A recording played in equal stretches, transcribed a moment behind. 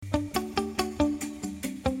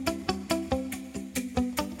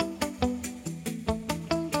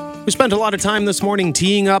We spent a lot of time this morning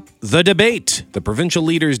teeing up the debate, the provincial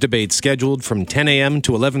leaders debate scheduled from 10 a.m.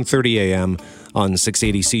 to 11:30 a.m. on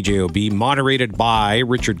 680 CJOB, moderated by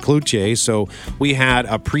Richard Cloutier. So we had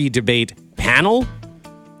a pre-debate panel.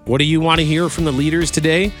 What do you want to hear from the leaders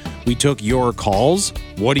today? We took your calls.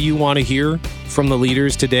 What do you want to hear from the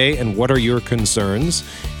leaders today, and what are your concerns?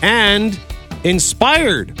 And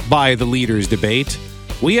inspired by the leaders debate,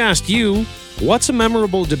 we asked you, what's a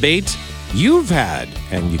memorable debate you've had?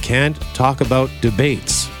 And you can't talk about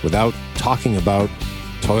debates without talking about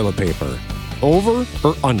toilet paper. Over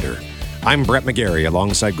or under? I'm Brett McGarry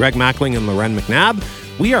alongside Greg Mackling and Loren McNabb.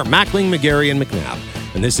 We are Mackling, McGarry, and McNabb.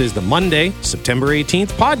 And this is the Monday, September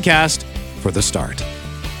 18th podcast for The Start.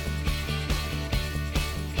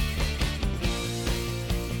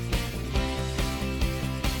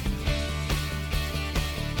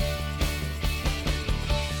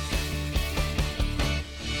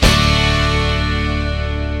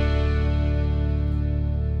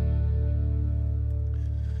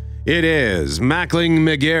 It is Mackling,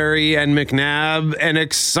 McGarry, and McNabb. An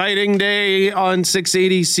exciting day on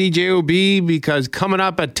 680 CJOB because coming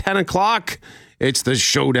up at 10 o'clock, it's the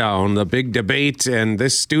showdown, the big debate, and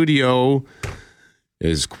this studio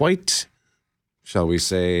is quite, shall we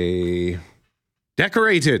say,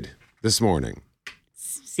 decorated this morning.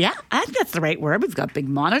 Yeah, I think that's the right word. We've got big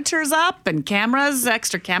monitors up and cameras,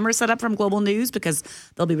 extra cameras set up from Global News because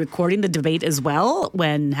they'll be recording the debate as well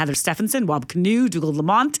when Heather Stephenson, Rob Canoe, Dougal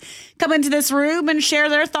Lamont come into this room and share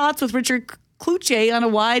their thoughts with Richard Cloutier on a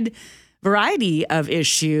wide variety of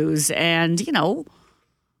issues. And, you know,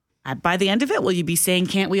 by the end of it, will you be saying,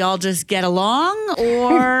 can't we all just get along,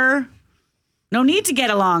 or no need to get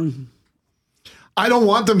along? I don't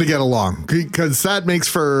want them to get along because that makes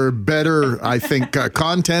for better, I think,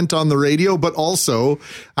 content on the radio, but also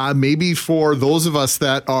maybe for those of us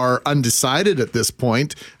that are undecided at this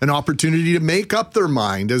point, an opportunity to make up their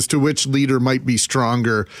mind as to which leader might be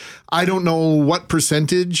stronger. I don't know what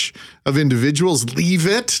percentage of individuals leave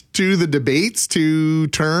it to the debates to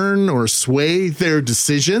turn or sway their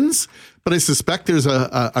decisions, but I suspect there's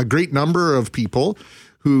a great number of people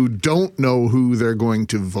who don't know who they're going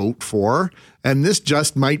to vote for. And this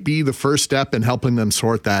just might be the first step in helping them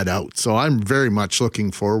sort that out. So I'm very much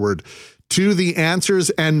looking forward to the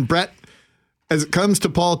answers. And Brett, as it comes to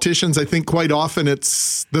politicians, I think quite often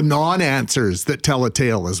it's the non-answers that tell a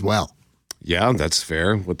tale as well. Yeah, that's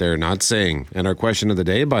fair, what they're not saying. And our question of the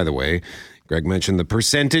day, by the way, Greg mentioned the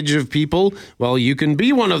percentage of people. Well, you can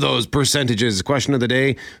be one of those percentages. Question of the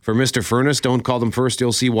day for Mr. Furness. Don't call them first.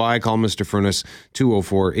 You'll see why. Call Mr. Furness,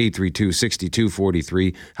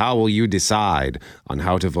 204-832-6243. How will you decide on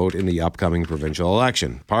how to vote in the upcoming provincial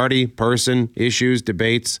election? Party, person, issues,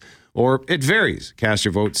 debates, or it varies. Cast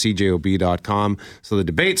your vote, cjob.com. So the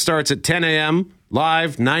debate starts at 10 a.m.,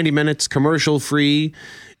 live, 90 minutes, commercial-free.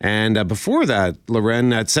 And before that,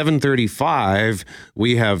 Loren, at 7:35,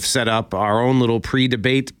 we have set up our own little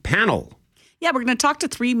pre-debate panel. Yeah, we're going to talk to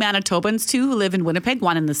three Manitobans, two who live in Winnipeg,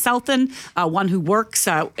 one in the south end, one who works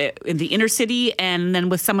in the inner city, and then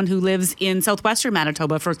with someone who lives in southwestern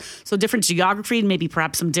Manitoba. So different geography and maybe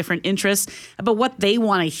perhaps some different interests about what they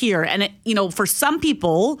want to hear. And, for some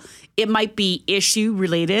people, it might be issue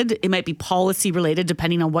related. It might be policy related,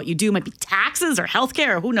 depending on what you do. It might be taxes or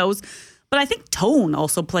healthcare or who knows. But I think tone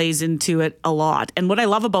also plays into it a lot. And what I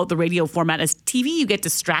love about the radio format is TV, you get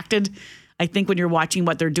distracted, I think, when you're watching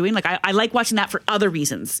what they're doing. Like, I like watching that for other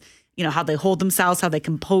reasons. You know, how they hold themselves, how they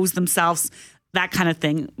compose themselves, that kind of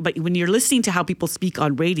thing. But when you're listening to how people speak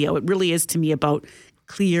on radio, it really is, to me, about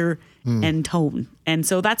clear and tone. And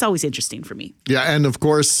so that's always interesting for me. Yeah, and of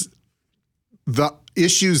course, the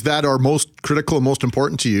issues that are most critical and most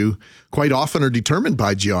important to you quite often are determined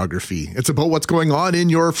by geography. It's about what's going on in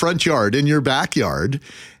your front yard, in your backyard.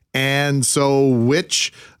 And so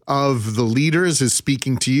which of the leaders is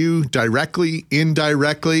speaking to you directly,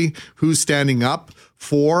 indirectly, who's standing up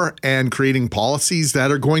for and creating policies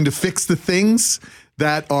that are going to fix the things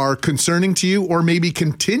that are concerning to you, or maybe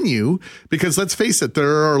continue, because let's face it,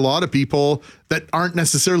 there are a lot of people that aren't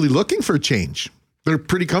necessarily looking for change. They're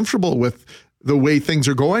pretty comfortable with the way things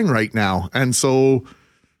are going right now. And so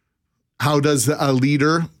how does a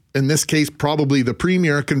leader, in this case, probably the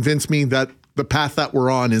premier, convince me that the path that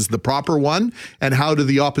we're on is the proper one? And how do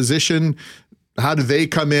the opposition, how do they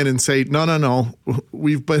come in and say, no,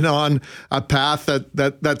 we've been on a path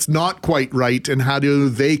that's not quite right? And how do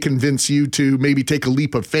they convince you to maybe take a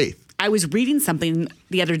leap of faith? I was reading something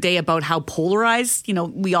the other day about how polarized,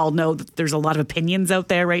 we all know that there's a lot of opinions out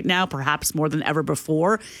there right now, perhaps more than ever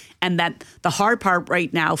before. And that the hard part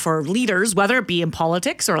right now for leaders, whether it be in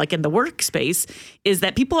politics or like in the workspace, is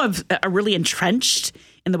that people are really entrenched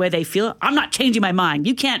in the way they feel, I'm not changing my mind.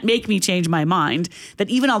 You can't make me change my mind. That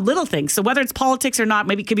even on little things. So whether it's politics or not,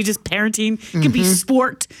 maybe it could be just parenting, it could be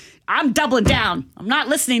sport. I'm doubling down. I'm not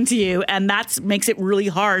listening to you. And that makes it really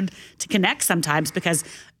hard to connect sometimes because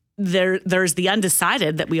there's the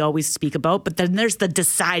undecided that we always speak about, but then there's the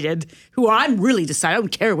decided who I'm really decided. I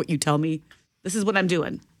don't care what you tell me. This is what I'm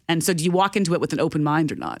doing. And so do you walk into it with an open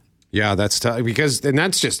mind or not? Yeah, that's tough and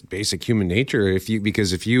that's just basic human nature. If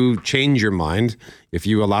you change your mind, if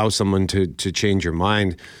you allow someone to change your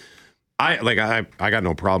mind, I got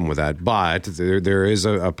no problem with that. But there is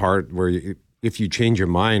a part where if you change your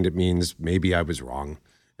mind, it means maybe I was wrong,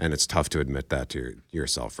 and it's tough to admit that to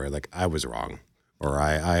yourself, right? Like I was wrong, or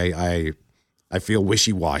I feel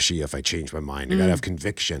wishy-washy if I change my mind. I gotta have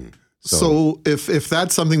conviction. So if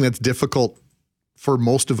that's something that's difficult for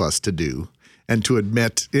most of us to do and to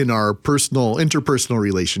admit in our interpersonal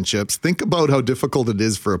relationships, think about how difficult it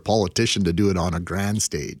is for a politician to do it on a grand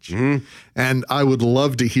stage. Mm-hmm. And I would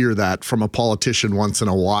love to hear that from a politician once in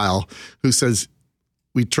a while who says,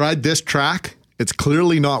 we tried this track. It's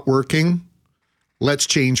clearly not working. Let's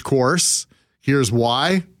change course. Here's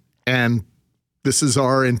why. And this is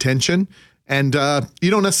our intention. And you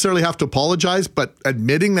don't necessarily have to apologize, but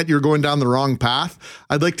admitting that you're going down the wrong path,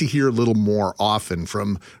 I'd like to hear a little more often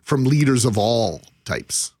from leaders of all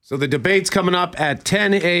types. So the debate's coming up at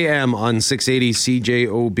 10 a.m. on 680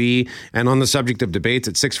 CJOB. And on the subject of debates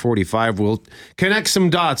at 6:45, we'll connect some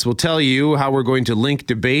dots. We'll tell you how we're going to link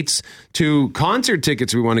debates to concert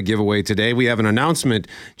tickets we want to give away today. We have an announcement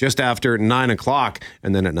just after 9 o'clock.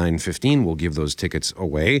 And then at 9:15, we'll give those tickets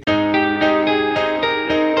away.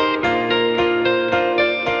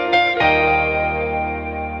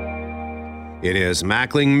 It is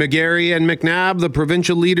Mackling, McGarry, and McNabb. The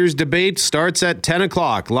provincial leaders debate starts at 10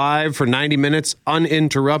 o'clock, live for 90 minutes,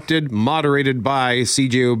 uninterrupted, moderated by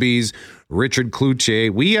CJOB's Richard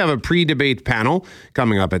Cloutier. We have a pre-debate panel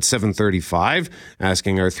coming up at 7:35,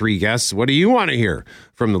 asking our three guests, what do you want to hear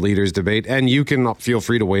from the leaders debate? And you can feel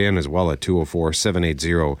free to weigh in as well at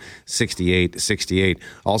 204-780-6868.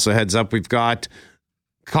 Also, heads up, we've got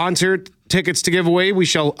concert tickets to give away. We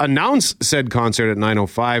shall announce said concert at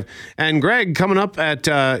 9:05. And Greg, coming up at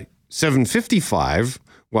 7:55,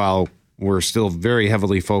 while we're still very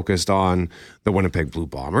heavily focused on the Winnipeg Blue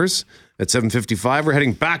Bombers, at 7:55, we're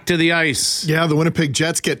heading back to the ice. Yeah, the Winnipeg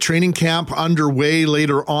Jets get training camp underway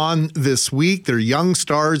later on this week. Their young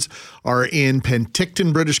stars are in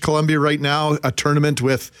Penticton, British Columbia right now, a tournament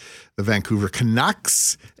with the Vancouver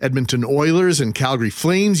Canucks, Edmonton Oilers, and Calgary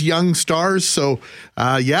Flames young stars. So,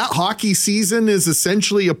 hockey season is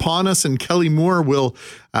essentially upon us, and Kelly Moore will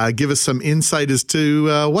give us some insight as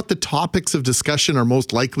to what the topics of discussion are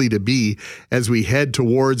most likely to be as we head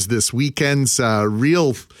towards this weekend's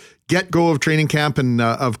real get-go of training camp. And,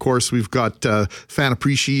 of course, we've got Fan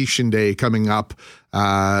Appreciation Day coming up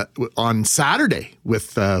on Saturday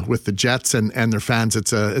with the Jets and their fans.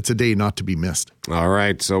 It's a day not to be missed. All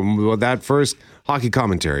right. So that first hockey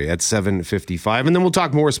commentary at 7:55, and then we'll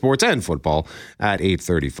talk more sports and football at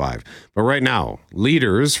 8:35. But right now,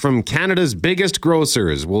 leaders from Canada's biggest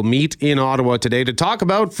grocers will meet in Ottawa today to talk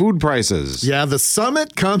about food prices. Yeah, the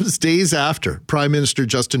summit comes days after Prime Minister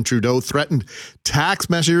Justin Trudeau threatened tax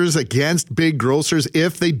measures against big grocers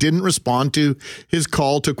if they didn't respond to his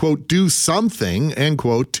call to, quote, do something, end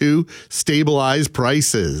quote, to stabilize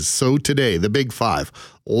prices. So today, the big five,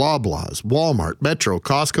 Loblaws, Walmart, Metro,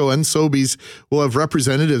 Costco, and Sobeys will have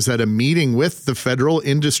representatives at a meeting with the federal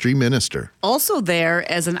industry minister. Also there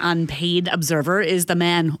as an unpaid observer is the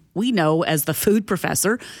man we know as the food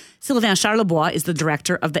professor. Sylvain Charlebois is the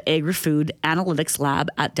director of the Agri-Food Analytics Lab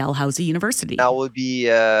at Dalhousie University. I will be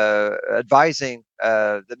advising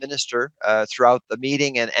the minister throughout the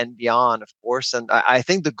meeting and beyond, of course. And I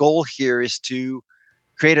think the goal here is to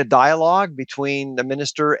create a dialogue between the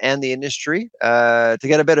minister and the industry to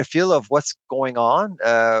get a better feel of what's going on,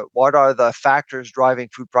 what are the factors driving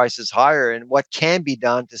food prices higher, and what can be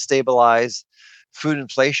done to stabilize food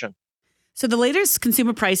inflation. So the latest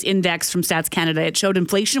consumer price index from Stats Canada, it showed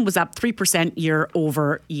inflation was up 3% year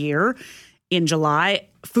over year. In July,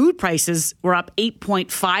 food prices were up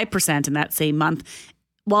 8.5% in that same month.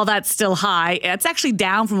 While that's still high, it's actually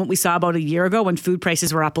down from what we saw about a year ago when food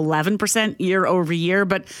prices were up 11% year over year.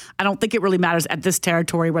 But I don't think it really matters at this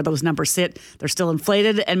territory where those numbers sit. They're still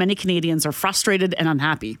inflated, and many Canadians are frustrated and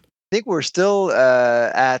unhappy. I think we're still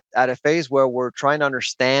at a phase where we're trying to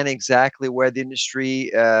understand exactly where the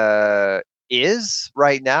industry is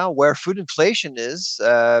right now, where food inflation is.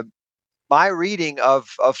 My reading of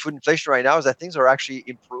food inflation right now is that things are actually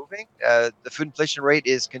improving. The food inflation rate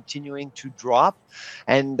is continuing to drop,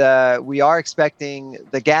 and we are expecting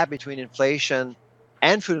the gap between inflation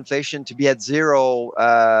and food inflation to be at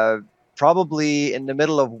zero probably in the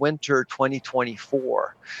middle of winter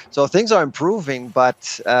 2024. So things are improving,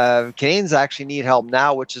 but Canadians actually need help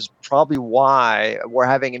now, which is probably why we're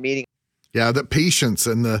having a meeting. Yeah, the patience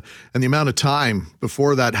and the amount of time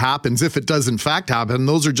before that happens, if it does in fact happen,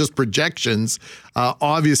 those are just projections.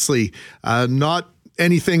 Obviously, not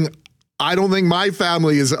anything. I don't think my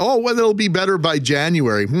family is, it'll be better by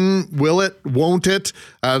January. Will it? Won't it?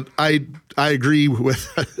 I agree with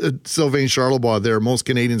Sylvain Charlebois there. Most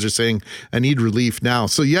Canadians are saying, I need relief now.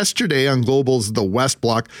 So yesterday on Global's The West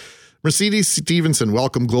Block, Mercedes Stevenson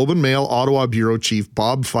welcomed Globe and Mail Ottawa Bureau Chief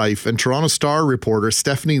Bob Fife and Toronto Star reporter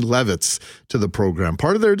Stephanie Levitz to the program.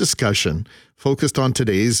 Part of their discussion focused on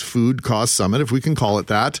today's food cost summit, if we can call it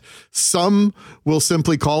that. Some will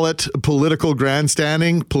simply call it political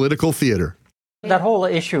grandstanding, political theater. That whole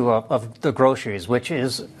issue of the groceries, which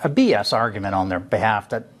is a BS argument on their behalf,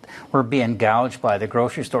 that we're being gouged by the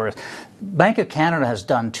grocery stores. Bank of Canada has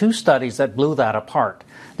done 2 studies that blew that apart.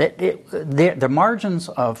 The margins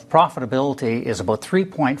of profitability is about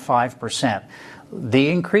 3.5%. The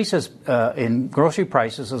increases in grocery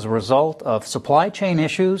prices as a result of supply chain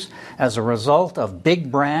issues, as a result of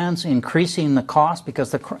big brands increasing the cost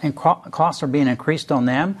because the costs are being increased on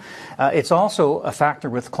them. It's also a factor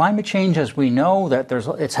with climate change, as we know that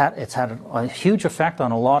it's had a huge effect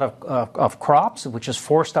on a lot of crops, which has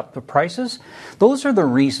forced up the prices. Those are the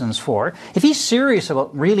reasons for it. If he's serious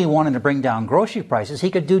about really wanting to bring down grocery prices,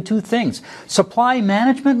 he could do 2 things: supply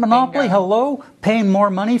management monopoly, paying more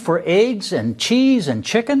money for eggs and cheese and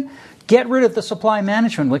chicken. Get rid of the supply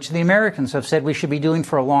management, which the Americans have said we should be doing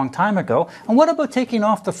for a long time ago. And what about taking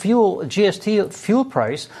off the GST fuel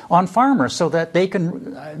price on farmers so that they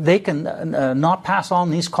can not pass on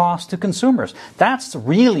these costs to consumers? That's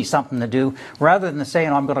really something to do, rather than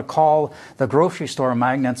saying I'm going to call the grocery store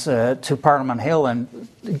magnates to Parliament Hill and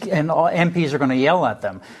MPs are going to yell at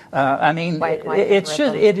them.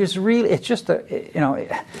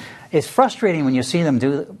 It's frustrating when you see them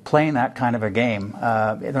playing that kind of a game.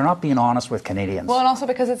 They're not being honest with Canadians. Well, and also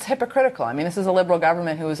because it's hypocritical. I mean, this is a Liberal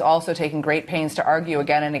government who is also taking great pains to argue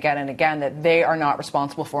again and again and again that they are not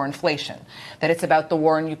responsible for inflation, that it's about the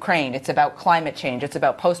war in Ukraine, it's about climate change, it's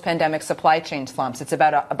about post-pandemic supply chain slumps, it's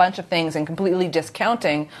about a bunch of things, and completely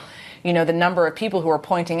discounting the number of people who are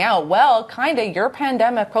pointing out, your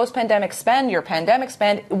post-pandemic spend, your pandemic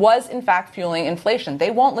spend was in fact fueling inflation. They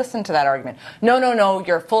won't listen to that argument. No,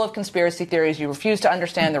 you're full of conspiracy theories. You refuse to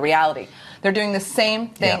understand the reality. They're doing the same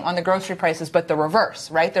thing on the grocery prices, but the reverse,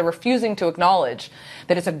 right? They're refusing to acknowledge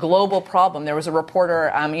that it's a global problem. There was a reporter,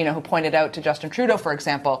 who pointed out to Justin Trudeau, for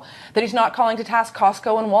example, that he's not calling to task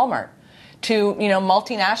Costco and Walmart, to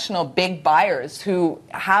multinational big buyers who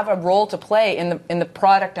have a role to play in the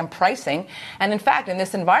product and pricing. And in fact, in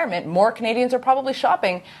this environment, more Canadians are probably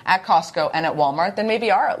shopping at Costco and at Walmart than maybe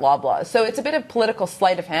are at Loblaws. So it's a bit of political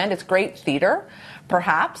sleight of hand. It's great theater,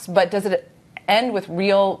 perhaps, but does it end with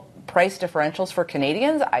real price differentials for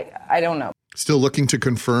Canadians? I don't know. Still looking to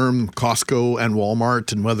confirm Costco and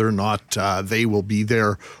Walmart and whether or not they will be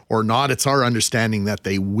there or not. It's our understanding that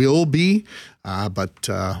they will be, but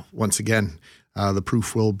once again, the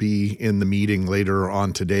proof will be in the meeting later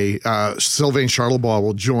on today. Sylvain Charlebois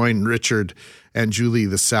will join Richard and Julie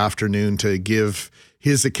this afternoon to give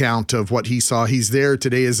his account of what he saw. He's there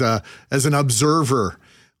today as an observer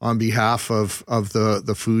on behalf of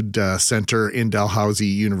the food center in Dalhousie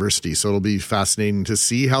University. So it'll be fascinating to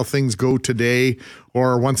see how things go today,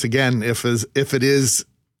 or once again, if it is,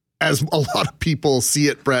 as a lot of people see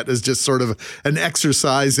it, Brett, as just sort of an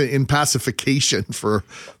exercise in pacification for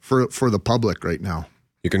the public right now.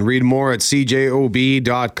 You can read more at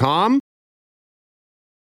cjob.com.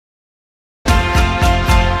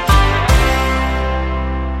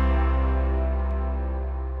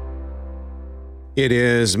 It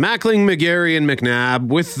is Mackling, McGarry, and McNabb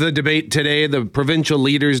with the debate today, the provincial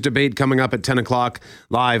leaders debate coming up at 10 o'clock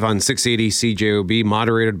live on 680 CJOB,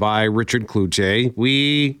 moderated by Richard Cloutier.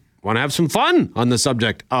 We want to have some fun on the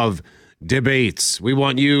subject of debates. We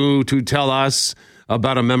want you to tell us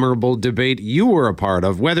about a memorable debate you were a part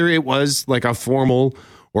of, whether it was like a formal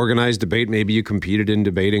organized debate, maybe you competed in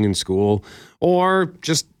debating in school, or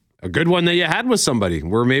just a good one that you had with somebody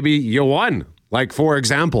where maybe you won. Like, for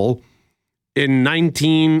example, I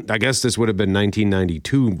guess this would have been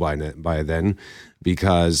 1992 by then,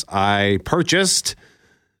 because I purchased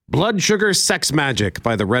Blood Sugar Sex Magic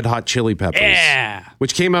by the Red Hot Chili Peppers,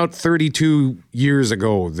 which came out 32 years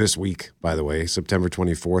ago this week, by the way, September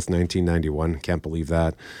 24th, 1991. Can't believe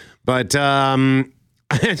that. But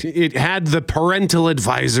it had the parental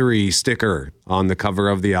advisory sticker on the cover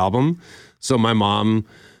of the album. So my mom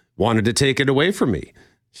wanted to take it away from me.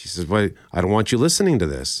 She says, well, I don't want you listening to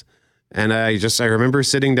this. And I remember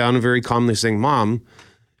sitting down and very calmly saying, Mom,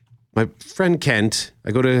 my friend Kent,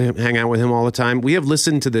 I go to hang out with him all the time. We have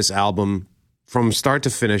listened to this album from start to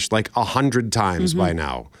finish like 100 times by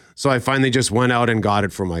now. So I finally just went out and got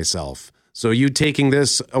it for myself. So you taking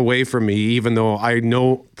this away from me, even though I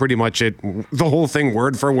know pretty much the whole thing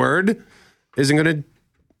word for word, isn't going to,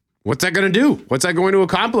 what's that going to do? What's that going to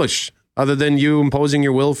accomplish other than you imposing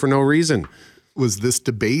your will for no reason? Was this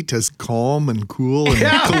debate as calm and cool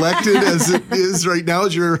and collected as it is right now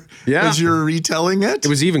as you're retelling it? It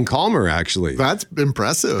was even calmer, actually. That's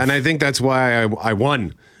impressive. And I think that's why I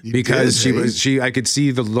won. Because I could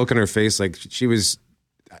see the look on her face, like she was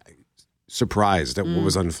surprised at what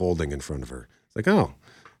was unfolding in front of her. It's like, oh,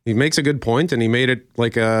 he makes a good point, and he made it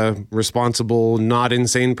like a responsible, not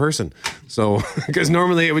insane person. So, because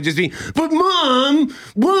normally it would just be, but Mom,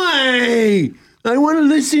 why? I want to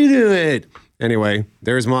listen to it. Anyway,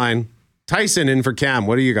 there's mine. Tyson in for Cam.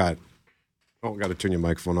 What do you got? Oh, got to turn your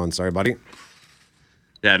microphone on. Sorry, buddy.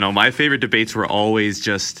 Yeah, no, my favorite debates were always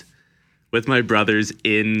just with my brothers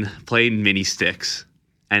in playing mini sticks.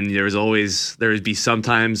 And there would be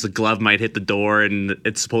sometimes the glove might hit the door and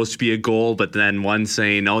it's supposed to be a goal, but then one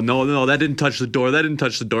saying, oh, no, that didn't touch the door,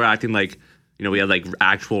 acting like, we had like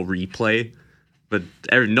actual replay. But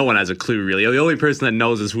no one has a clue, really. The only person that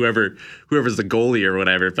knows is whoever's the goalie or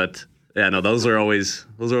whatever. But yeah, no, those are always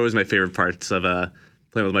my favorite parts of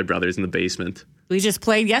playing with my brothers in the basement. We just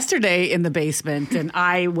played yesterday in the basement, and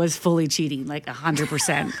I was fully cheating, like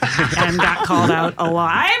 100%, and got called out. Oh, well,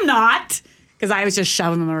 I'm not, because I was just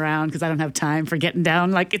shoving them around because I don't have time for getting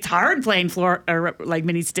down. Like, it's hard playing floor or like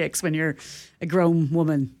mini sticks when you're a grown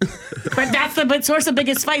woman. But that's the source of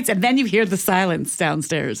biggest fights. And then you hear the silence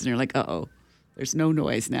downstairs, and you're like, uh-oh. There's no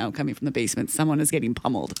noise now coming from the basement. Someone is getting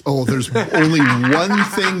pummeled. Oh, there's only one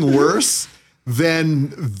thing worse than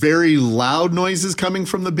very loud noises coming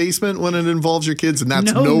from the basement when it involves your kids, and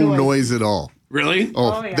that's no noise at all. Really?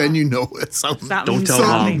 Oh, yeah. Then you know it's something. Don't tell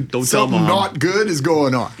Mom. Don't tell Mom. Not good is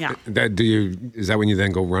going on. Yeah. Is that when you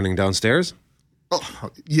then go running downstairs? Oh,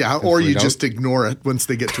 yeah, or you just ignore it once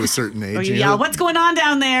they get to a certain age. Or you yell, what's going on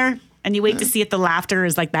down there? And you wait to see if the laughter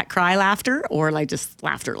is like that cry laughter or like just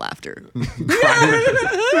laughter. Don't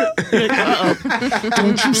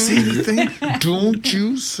you say anything? Don't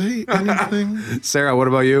you say anything? Sarah, what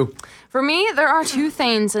about you? For me, there are two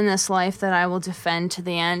things in this life that I will defend to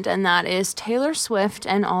the end, and that is Taylor Swift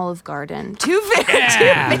and Olive Garden. Two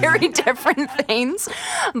very different things.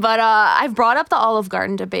 But I've brought up the Olive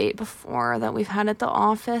Garden debate before that we've had at the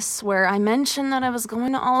office where I mentioned that I was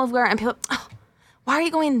going to Olive Garden, and people, why are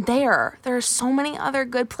you going there? There are so many other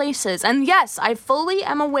good places. And yes, I fully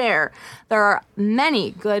am aware there are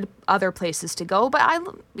many good other places to go, but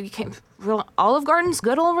Olive Garden's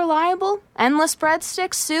good old reliable. Endless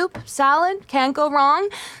breadsticks, soup, salad, can't go wrong.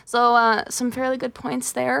 So some fairly good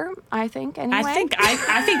points there, I think, anyway.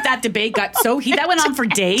 I think that debate got so heated. That went on for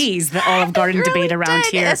days, the Olive Garden debate around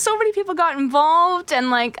here. So many people got involved,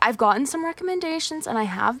 and I've gotten some recommendations, and I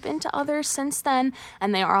have been to others since then,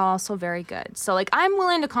 and they are also very good. So I'm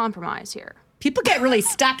willing to compromise here. People get really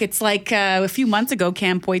stuck. It's like a few months ago,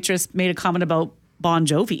 Cam Poitras made a comment about Bon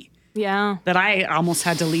Jovi. Yeah. That I almost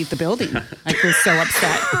had to leave the building. I was so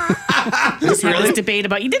upset. Just had this debate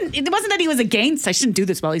about, it wasn't that he was against, I shouldn't do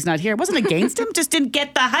this while he's not here. It wasn't against him, just didn't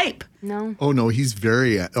get the hype. No. Oh, no, he's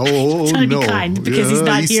very, trying to be kind because he's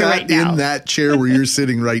not here right now. He sat in that chair where you're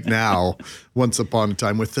sitting right now once upon a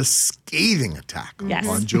time with a scathing attack on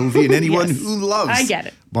Bon Jovi and anyone who loves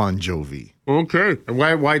Bon Jovi. Okay.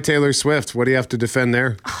 Why Taylor Swift? What do you have to defend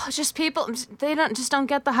there? Oh, just people, they don't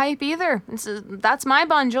get the hype either. That's my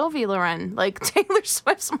Bon Jovi, Lauren. Taylor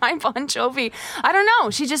Swift's my Bon Jovi. I don't know.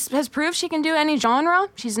 She just has proved she can do any genre.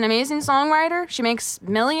 She's an amazing songwriter. She makes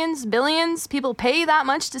millions, billions. People pay that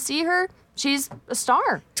much to see her. She's a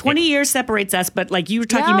star. 20 years separates us, but you were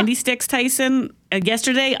talking mini sticks, Tyson.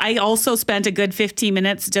 Yesterday, I also spent a good 15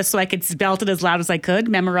 minutes just so I could belt it as loud as I could,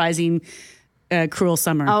 memorizing Cruel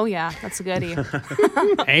Summer. Oh, yeah. That's a goodie.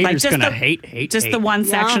 Haters gonna hate. Just the one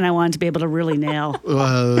section I wanted to be able to really nail.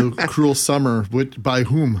 Cruel Summer. By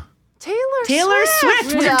whom? Taylor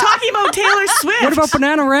Swift. We're talking about Taylor Swift. What about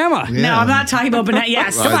Bananarama? Yeah. No, I'm not talking about Banana.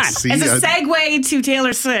 Yes, come on. See, As a segue to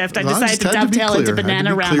Taylor Swift, I decided to dovetail into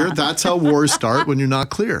Bananarama. That's how wars start, when you're not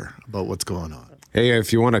clear about what's going on. Hey,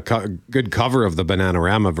 if you want a good cover of the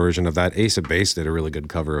Bananarama version of that, Ace of Base did a really good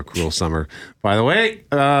cover of Cruel Summer. By the way,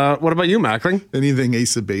 what about you, Mackling? Anything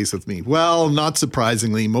Ace of Base with me? Well, not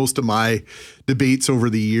surprisingly, most of my debates over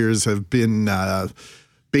the years have been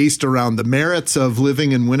based around the merits of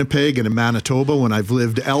living in Winnipeg and in Manitoba when I've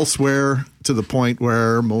lived elsewhere, to the point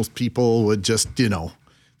where most people would just, if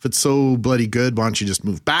it's so bloody good, why don't you just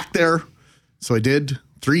move back there? So I did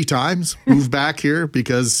 3 times, move back here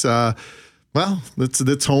because,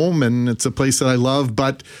 it's home and it's a place that I love.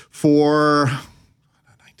 But for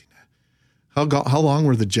how long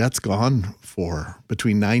were the Jets gone for?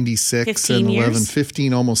 Between 96 and 11,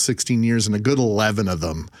 15, almost 16 years, and a good 11 of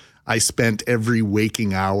them I spent every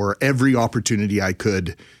waking hour, every opportunity I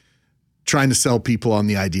could, trying to sell people on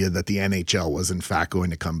the idea that the NHL was in fact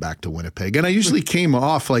going to come back to Winnipeg. And I usually came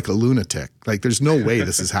off like a lunatic. Like, there's no way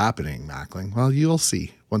this is happening, Mackling. Well, you'll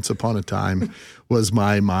see. Once upon a time was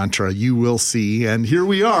my mantra. You will see. And here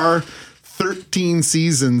we are, 13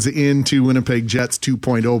 seasons into Winnipeg Jets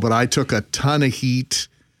 2.0, but I took a ton of heat.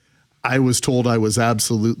 I was told I was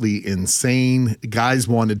absolutely insane. Guys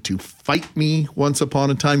wanted to fight me once upon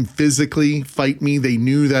a time, physically fight me. They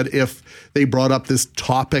knew that if they brought up this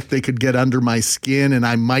topic, they could get under my skin and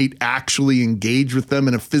I might actually engage with them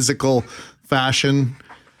in a physical fashion.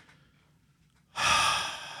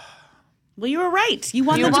 Well, you were right. You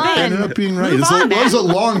won the I debate. ended up being right. It was a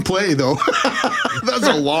long play, though. That was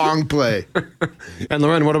a long play. And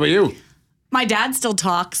Lauren, what about you? My dad still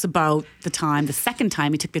talks about the second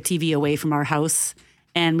time he took the TV away from our house,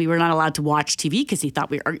 and we were not allowed to watch TV because he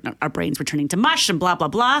thought our brains were turning to mush and blah, blah,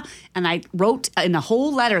 blah. And I wrote in a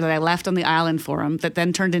whole letter that I left on the island for him that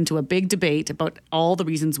then turned into a big debate about all the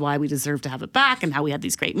reasons why we deserve to have it back and how we had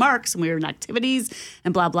these great marks and we were in activities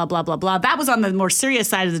and blah, blah, blah, blah, blah. That was on the more serious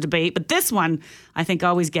side of the debate. But this one, I think,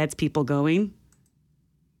 always gets people going.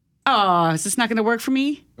 Oh, is this not going to work for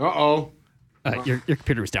me? Uh-oh. Your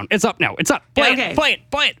computer is down. It's up now. It's up. Play it. Play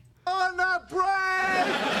it. On a break!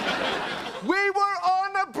 We were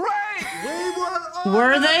on a break!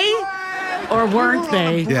 Were they? Or weren't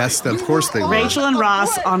they? Yes, of course they were. Rachel and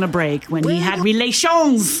Ross on a break when he had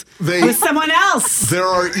relations with someone else.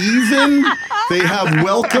 They have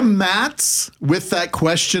welcome mats with that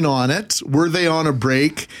question on it. Were they on a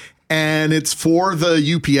break? And it's for the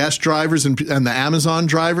UPS drivers and the Amazon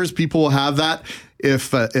drivers. People will have that.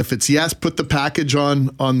 If it's yes, put the package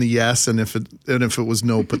on the yes, and if it was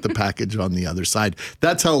no, put the package on the other side.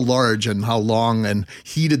 That's how large and how long and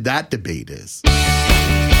heated that debate is.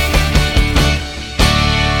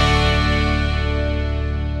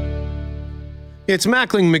 It's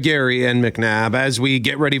Mackling, McGarry, and McNabb as we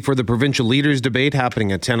get ready for the provincial leaders debate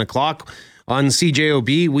happening at 10 o'clock on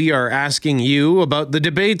CJOB. We are asking you about the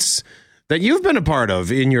debates that you've been a part of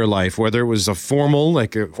in your life, whether it was a formal,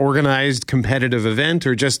 like an organized competitive event,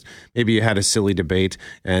 or just maybe you had a silly debate.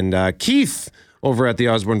 And Keith over at the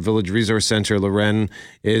Osborne Village Resource Center, Loren,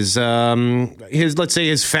 is his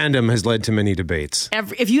fandom has led to many debates.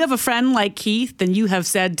 If you have a friend like Keith, then you have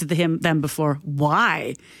said to them before,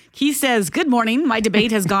 why? Keith says, good morning. My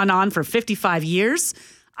debate has gone on for 55 years.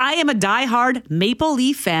 I am a diehard Maple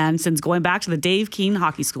Leaf fan since going back to the Dave Keane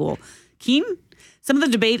Hockey School. Keane, some of the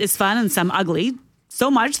debate is fun and some ugly,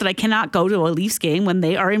 so much that I cannot go to a Leafs game when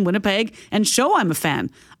they are in Winnipeg and show I'm a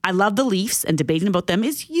fan. I love the Leafs, and debating about them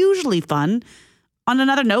is usually fun. On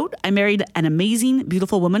another note, I married an amazing,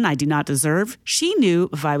 beautiful woman I do not deserve. She knew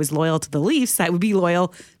if I was loyal to the Leafs, I would be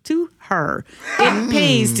loyal to her. It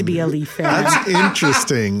pays to be a Leaf fan. That's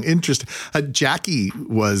interesting. Jackie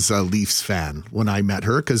was a Leafs fan when I met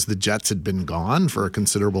her because the Jets had been gone for a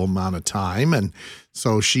considerable amount of time. And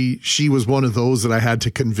so she was one of those that I had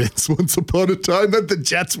to convince once upon a time that the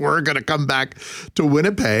Jets were going to come back to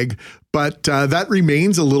Winnipeg. But that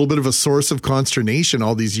remains a little bit of a source of consternation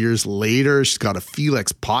all these years later. She's got a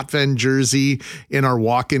Felix Potvin jersey in our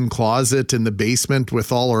walk-in closet in the basement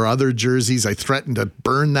with all her other jerseys. I threatened to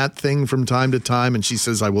burn that thing from time to time, and she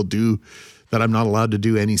says I will do that. I'm not allowed to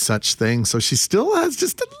do any such thing. So she still has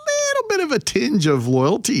just a little bit of a tinge of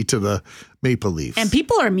loyalty to the Maple Leafs. And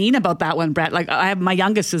people are mean about that one, Brett. Like my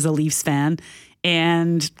youngest is a Leafs fan.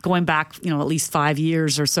 And going back, at least 5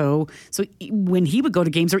 years or so. So when he would go to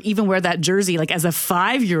games or even wear that jersey, like as a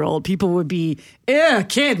 5-year-old, people would be,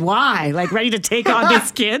 kid, why? Like ready to take on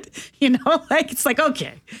this kid, it's like,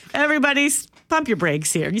 okay, everybody's pump your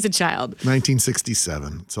brakes here. He's a child.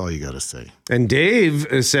 1967. That's all you got to say. And Dave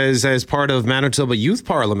says, as part of Manitoba Youth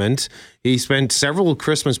Parliament, he spent several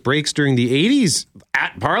Christmas breaks during the 80s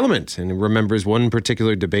at Parliament and remembers one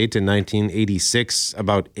particular debate in 1986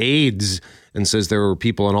 about AIDS and says there were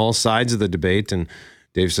people on all sides of the debate. And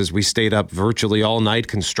Dave says, we stayed up virtually all night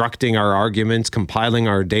constructing our arguments, compiling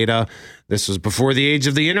our data. This was before the age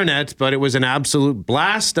of the internet, but it was an absolute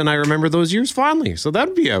blast. And I remember those years fondly. So that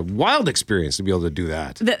would be a wild experience to be able to do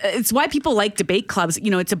that. It's why people like debate clubs.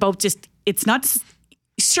 It's about it's not,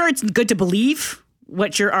 sure, it's good to believe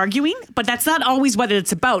what you're arguing, but that's not always what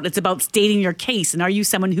it's about. It's about stating your case. And are you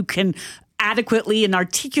someone who can adequately and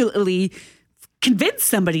articulately convince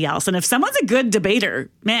somebody else? And if someone's a good debater,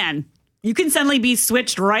 man, you can suddenly be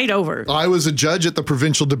switched right over. I was a judge at the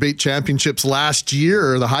provincial debate championships last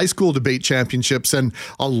year, the high school debate championships, and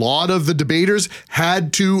a lot of the debaters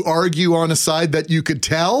had to argue on a side that you could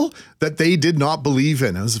tell that they did not believe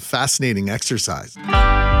in. It was a fascinating exercise.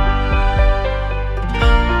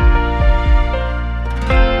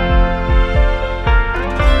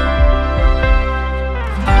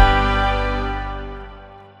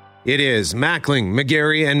 It is Mackling,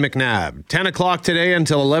 McGarry, and McNabb. 10 o'clock today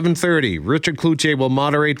until 11:30. Richard Cloutier will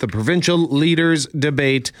moderate the provincial leaders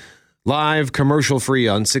debate live, commercial-free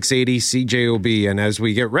on 680 CJOB. And as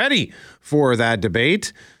we get ready for that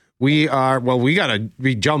debate, we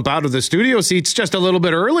jump out of the studio seats just a little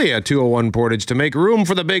bit early at 201 Portage to make room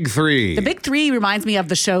for the Big Three. The Big Three reminds me of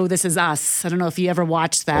the show This Is Us. I don't know if you ever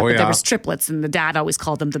watched that, but there was triplets, and the dad always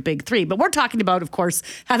called them the Big Three. But we're talking about, of course,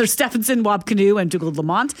 Heather Stephenson, Wab Canoe, and Douglas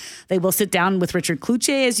Lamont. They will sit down with Richard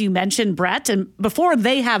Cloutier, as you mentioned, Brett. And before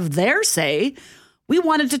they have their say, we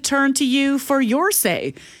wanted to turn to you for your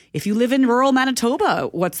say. If you live in rural Manitoba,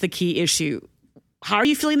 what's the key issue? How are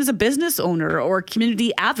you feeling as a business owner or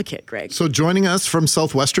community advocate, Greg? So joining us from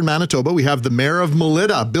southwestern Manitoba, we have the mayor of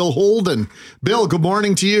Melita, Bill Holden. Bill, good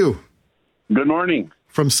morning to you. Good morning.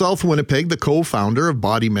 From South Winnipeg, the co-founder of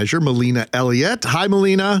Body Measure, Melina Elliott. Hi,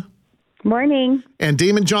 Melina. Morning. And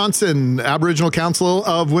Damon Johnson, Aboriginal Council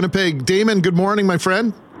of Winnipeg. Damon, good morning, my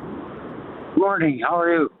friend. Morning. How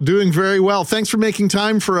are you? Doing very well. Thanks for making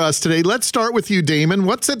time for us today. Let's start with you, Damon.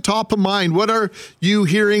 What's at top of mind? What are you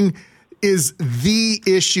hearing is the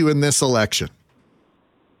issue in this election?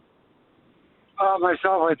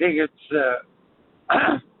 Myself, I think it's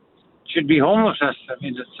should be homelessness. I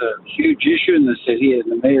mean, it's a huge issue in the city,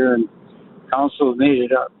 and the mayor and council have made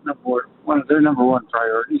it up one of their number one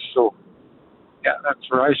priorities. So, yeah, that's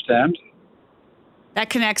where I stand. That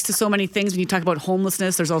connects to so many things. When you talk about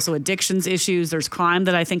homelessness, there's also addictions issues. There's crime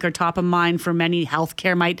that I think are top of mind for many.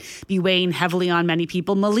 Healthcare might be weighing heavily on many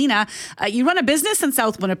people. Melina, you run a business in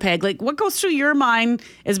South Winnipeg. Like, what goes through your mind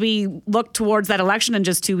as we look towards that election in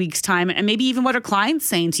just 2 weeks' time? And maybe even what are clients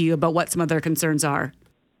saying to you about what some of their concerns are?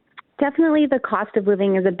 Definitely the cost of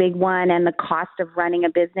living is a big one, and the cost of running a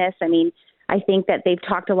business. I mean, I think that they've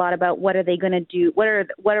talked a lot about what are they going to do, what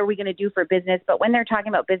are we going to do for business. But when they're talking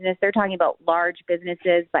about business, they're talking about large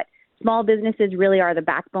businesses. But small businesses really are the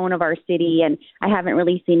backbone of our city, and I haven't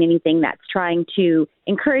really seen anything that's trying to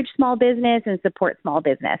encourage small business and support small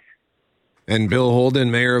business. And Bill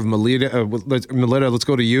Holden, mayor of Melita, let's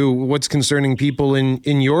go to you. What's concerning people in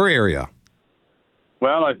your area?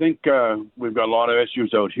 Well, I think we've got a lot of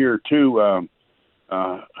issues out here too.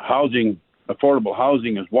 Housing. Affordable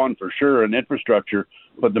housing is one for sure, and infrastructure.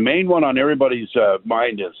 But the main one on everybody's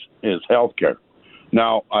mind is healthcare.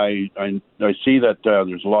 Now, I see that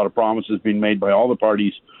there's a lot of promises being made by all the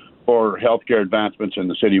parties for healthcare advancements in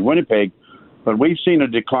the city of Winnipeg, but we've seen a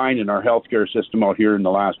decline in our healthcare system out here in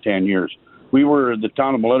the last 10 years. We were the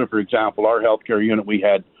town of Melita, for example, our healthcare unit. We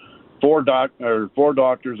had four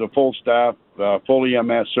doctors, a full staff, full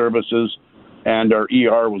EMS services, and our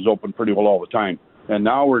ER was open pretty well all the time. And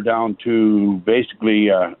now we're down to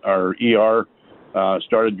basically our ER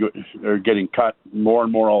getting cut more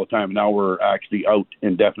and more all the time. Now we're actually out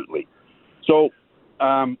indefinitely. So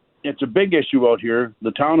it's a big issue out here.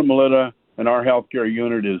 The town of Melita and our healthcare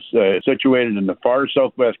unit is situated in the far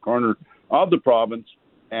southwest corner of the province,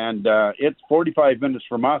 and it's 45 minutes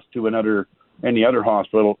from us to any other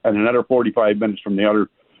hospital, and another 45 minutes from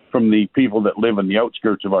the people that live in the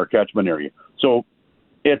outskirts of our catchment area. So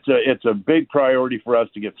it's a big priority for us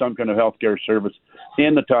to get some kind of healthcare service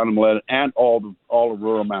in the town of Melita and all of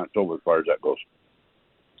rural Manitoba as far as that goes.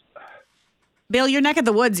 Bill, your neck of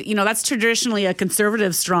the woods, that's traditionally a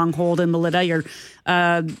conservative stronghold in Melita, your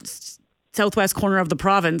southwest corner of the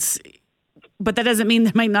province. But that doesn't mean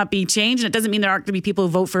there might not be change, and it doesn't mean there aren't going to be people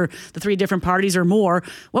who vote for the three different parties or more.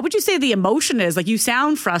 What would you say the emotion is? Like, you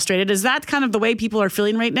sound frustrated. Is that kind of the way people are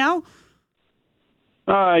feeling right now?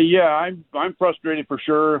 Yeah, I'm frustrated for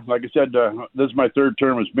sure. Like I said, this is my third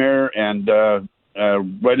term as mayor, and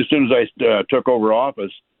right as soon as I took over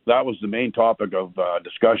office, that was the main topic of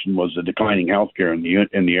discussion, was the declining healthcare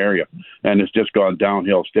in the area, and it's just gone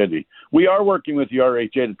downhill steadily. We are working with the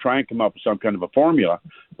RHA to try and come up with some kind of a formula,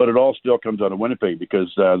 but it all still comes out of Winnipeg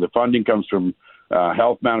because the funding comes from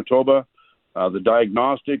Health Manitoba, the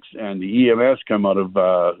diagnostics and the EMS come out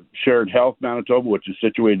of Shared Health Manitoba, which is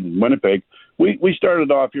situated in Winnipeg. We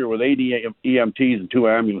started off here with 80 EMTs and 2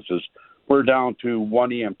 ambulances. We're down to 1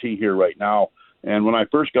 EMT here right now, And when I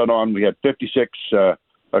first got on, we had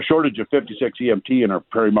a shortage of 56 EMT in our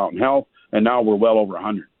Prairie Mountain Health, and now we're well over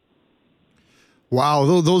 100. Wow,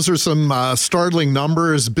 those are some startling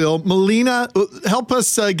numbers, Bill. Melina, help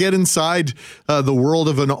us get inside the world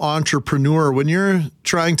of an entrepreneur. When you're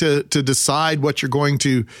trying to decide what you're going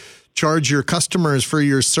to charge your customers for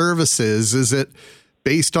your services, is it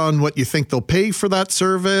based on what you think they'll pay for that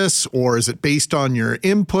service, or is it based on your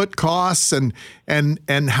input costs? And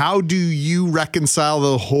how do you reconcile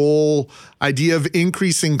the whole idea of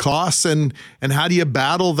increasing costs, and how do you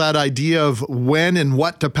battle that idea of when and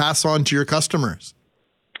what to pass on to your customers?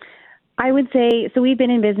 I would say, so we've been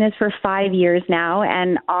in business for 5 years now,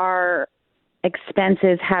 and our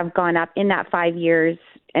expenses have gone up in that 5 years.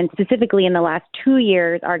 And specifically in the last 2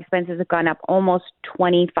 years, our expenses have gone up almost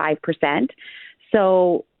 25%.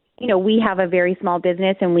 So, we have a very small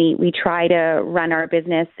business, and we try to run our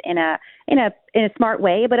business in a smart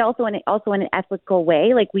way, but also in an ethical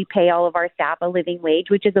way. Like, we pay all of our staff a living wage,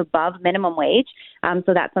 which is above minimum wage.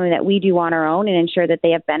 So that's something that we do on our own, and ensure that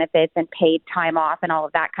they have benefits and paid time off and all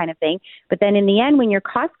of that kind of thing. But then in the end, when your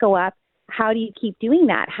costs go up, how do you keep doing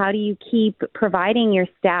that? How do you keep providing your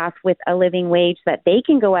staff with a living wage that they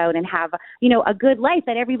can go out and have, a good life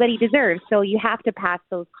that everybody deserves? So you have to pass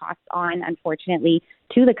those costs on, unfortunately,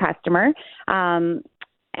 to the customer. And,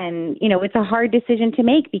 it's a hard decision to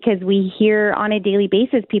make, because we hear on a daily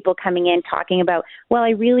basis people coming in talking about, well,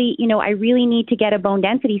 I really need to get a bone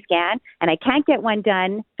density scan, and I can't get one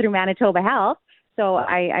done through Manitoba Health. So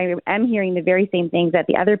I am hearing the very same things that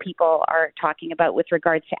the other people are talking about with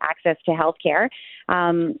regards to access to healthcare.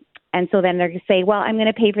 And so then they're going to say, well, I'm going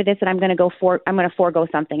to pay for this, and I'm going to forego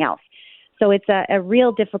something else. So it's a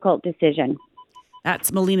real difficult decision.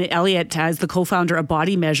 That's Melina Elliott, as the co-founder of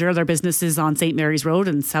Body Measure. Their business is on St. Mary's Road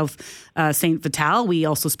in South St. Vital. We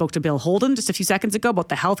also spoke to Bill Holden just a few seconds ago about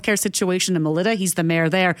the healthcare situation in Melita. He's the mayor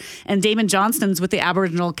there. And Damon Johnston's with the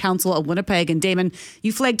Aboriginal Council of Winnipeg. And Damon,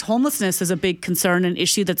 you flagged homelessness as a big concern, an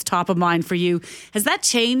issue that's top of mind for you. Has that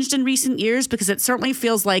changed in recent years? Because it certainly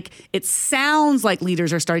sounds like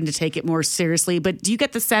leaders are starting to take it more seriously. But do you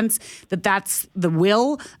get the sense that that's the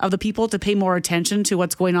will of the people to pay more attention to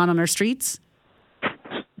what's going on our streets?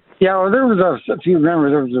 Yeah, well, there was if you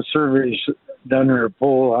remember, there was a survey done or a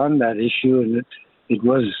poll on that issue, and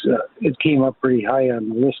it came up pretty high on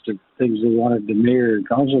the list of things they wanted the mayor and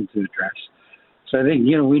council to address. So I think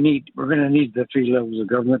we're going to need the three levels of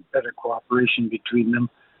government, better cooperation between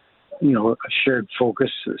them, a shared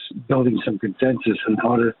focus, building some consensus on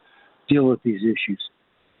how to deal with these issues.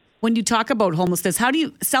 When you talk about homelessness, how do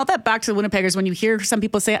you sell that back to the Winnipeggers when you hear some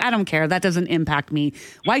people say, I don't care, that doesn't impact me?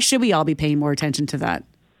 Why should we all be paying more attention to that?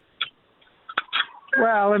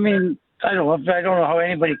 Well, I don't know how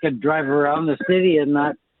anybody could drive around the city and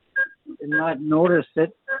not notice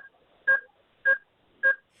it.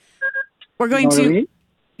 We're going to, I mean?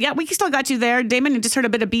 Yeah, we still got you there, Damon. You just heard a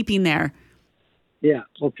bit of beeping there. Yeah.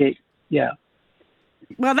 Okay. Yeah.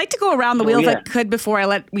 Well, I'd like to go around the wheel if I could before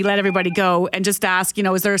we let everybody go, and just ask,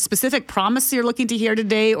 is there a specific promise you're looking to hear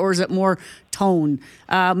today, or is it more tone?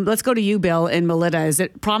 Let's go to you, Bill, in Melita. Is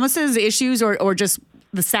it promises, issues, or just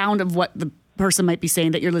the sound of what the person might be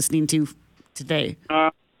saying that you're listening to today?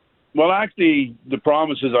 Well, actually, the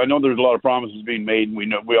promises, I know there's a lot of promises being made, and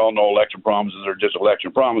we all know election promises are just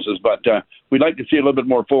election promises, but we'd like to see a little bit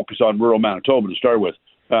more focus on rural Manitoba to start with.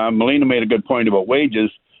 Melina made a good point about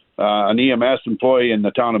wages. An EMS employee in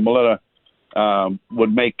the town of Melita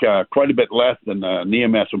would make quite a bit less than an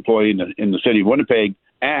EMS employee in the city of Winnipeg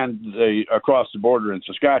and across the border in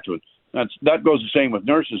Saskatchewan. That goes the same with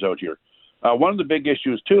nurses out here. One of the big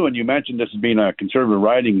issues, too, and you mentioned this has been a conservative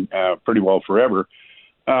riding pretty well forever,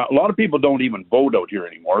 a lot of people don't even vote out here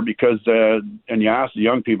anymore because, and you ask the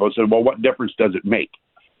young people, said, well, what difference does it make?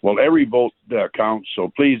 Well, every vote counts,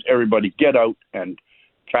 so please, everybody, get out and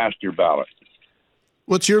cast your ballot.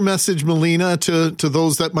 What's your message, Melina, to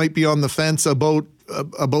those that might be on the fence about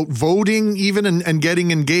voting even and getting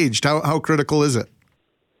engaged? How critical is it?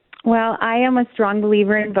 Well, I am a strong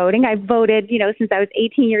believer in voting. I've voted, since I was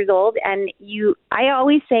 18 years old. And I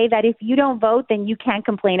always say that if you don't vote, then you can't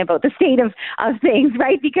complain about the state of things,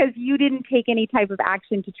 right? Because you didn't take any type of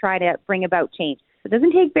action to try to bring about change. It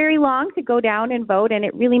doesn't take very long to go down and vote, and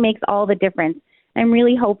it really makes all the difference. I'm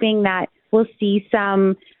really hoping that we'll see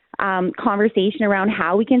some conversation around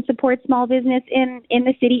how we can support small business in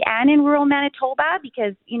the city and in rural Manitoba,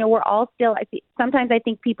 because, we're all still, sometimes I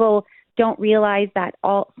think people don't realize that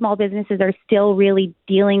all small businesses are still really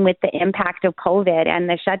dealing with the impact of COVID and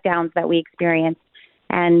the shutdowns that we experienced.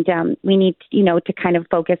 And we need, to kind of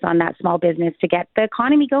focus on that small business to get the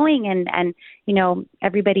economy going and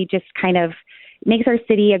everybody just kind of makes our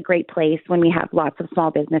city a great place when we have lots of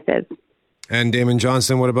small businesses. And Damon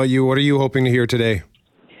Johnston, what about you? What are you hoping to hear today?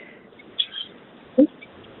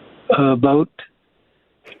 About?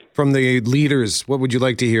 From the leaders, what would you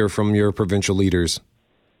like to hear from your provincial leaders?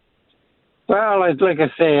 Well, like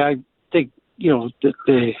I say, I think,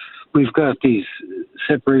 that we've got these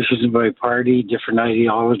separations by party, different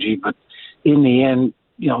ideology, but in the end,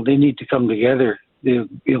 they need to come together. They'll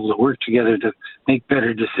be able to work together to make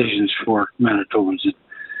better decisions for Manitobans and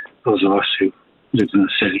those of us who live in the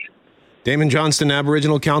city. Damon Johnston,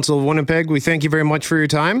 Aboriginal Council of Winnipeg, we thank you very much for your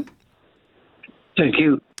time. Thank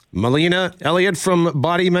you. Melina Elliott from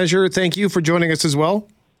Body Measure, thank you for joining us as well.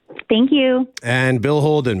 Thank you. And Bill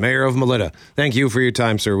Holden, Mayor of Melita, thank you for your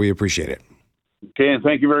time, sir. We appreciate it. Okay, and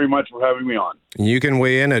thank you very much for having me on. You can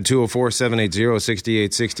weigh in at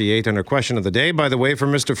 204-780-6868 on our question of the day. By the way, for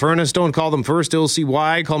Mr. Furness, don't call them first. You'll see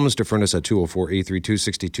why. Call Mr. Furness at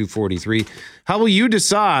 204-832-6243. How will you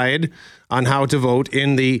decide on how to vote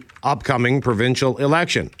in the upcoming provincial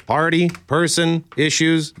election? Party, person,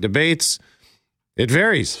 issues, debates? It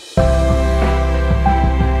varies.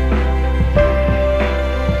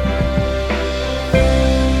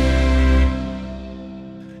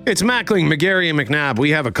 It's Mackling, McGarry, and McNabb. We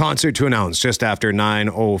have a concert to announce just after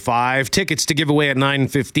 9:05. Tickets to give away at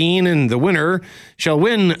 9:15, and the winner shall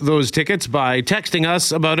win those tickets by texting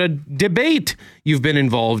us about a debate you've been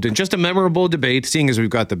involved in. Just a memorable debate, seeing as we've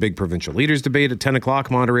got the big provincial leaders debate at 10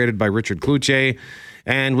 o'clock, moderated by Richard Cloutier.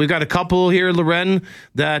 And we've got a couple here, Loren,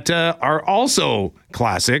 that are also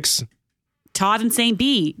classics. Todd and St.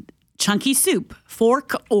 B. Chunky soup,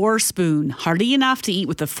 fork or spoon. Hearty enough to eat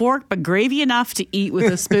with a fork, but gravy enough to eat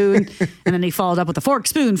with a spoon. And then they followed up with a fork,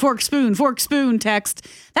 spoon text.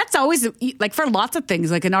 That's always, like, for lots of things.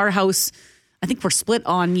 Like in our house, I think we're split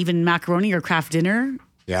on even macaroni or craft dinner.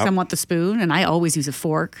 Yep. Some want the spoon, and I always use a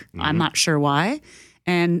fork. Mm-hmm. I'm not sure why.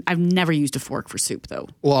 And I've never used a fork for soup, though.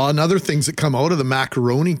 Well, and other things that come out of the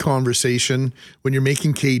macaroni conversation, when you're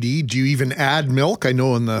making KD, do you even add milk? I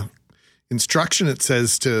know in the instruction it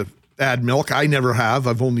says to add milk. I never have.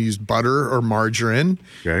 I've only used butter or margarine.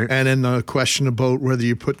 Okay. And then the question about whether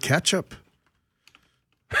you put ketchup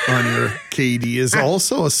on your KD is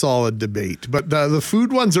also a solid debate. But the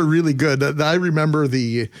food ones are really good. I remember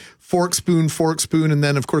the fork, spoon, and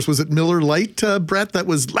then, of course, was it Miller Lite, Brett? That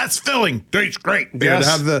was less filling. Tastes great.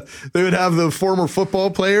 Yes. They would have the former football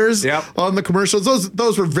players Yep. on the commercials.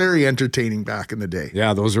 Those were very entertaining back in the day.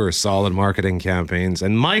 Yeah, those were solid marketing campaigns.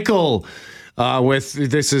 And Michael,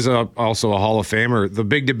 this is also a Hall of Famer. The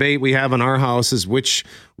big debate we have in our house is which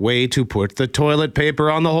way to put the toilet paper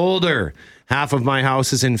on the holder. Half of my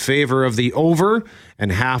house is in favor of the over,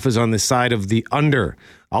 and half is on the side of the under.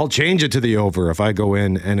 I'll change it to the over if I go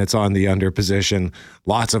in and it's on the under position.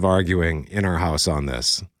 Lots of arguing in our house on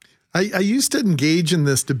this. I used to engage in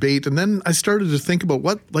this debate, and then I started to think about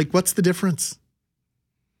what's the difference?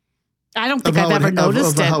 I don't think I've ever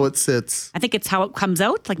noticed it. How it sits. I think it's how it comes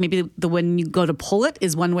out. Like maybe when you go to pull it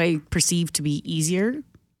is one way perceived to be easier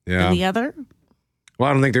than the other. Well,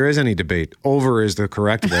 I don't think there is any debate. Over is the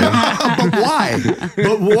correct way.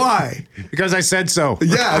 But why? Because I said so.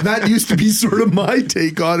 Yeah, that used to be sort of my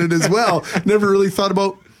take on it as well. Never really thought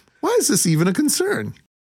about, why is this even a concern?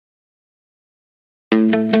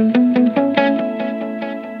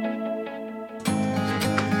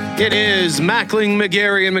 It is Mackling,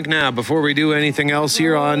 McGarry, and McNabb. Before we do anything else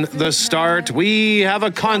here on The Start, we have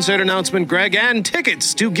a concert announcement, Greg, and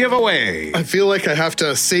tickets to give away. I feel like I have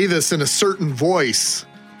to say this in a certain voice.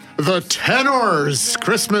 The Tenors,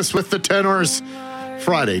 Christmas with the Tenors.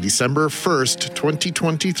 Friday, December 1st,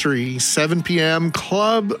 2023, 7 p.m.,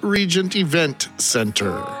 Club Regent Event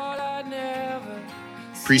Center.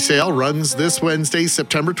 Pre-sale runs this Wednesday,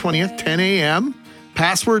 September 20th, 10 a.m.,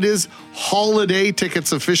 Password is holiday.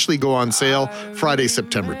 Tickets officially go on sale Friday,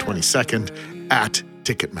 September 22nd at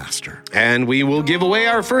Ticketmaster. And we will give away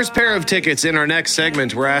our first pair of tickets in our next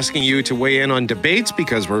segment. We're asking you to weigh in on debates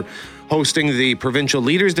because we're hosting the provincial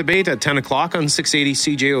leaders debate at 10 o'clock on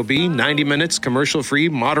 680 CJOB, 90 minutes, commercial-free,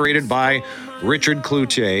 moderated by Richard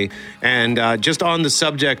Cloutier. And just on the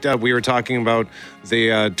subject, we were talking about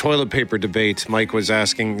the toilet paper debate. Mike was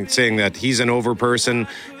saying that he's an over person.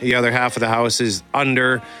 The other half of the house is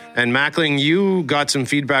under. And Mackling, you got some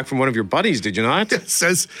feedback from one of your buddies, did you not? It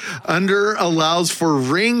says under allows for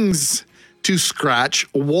rings to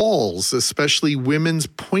scratch walls, especially women's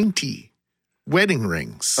pointy wedding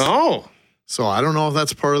rings. Oh. So I don't know if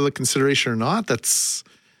that's part of the consideration or not. That's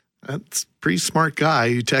a pretty smart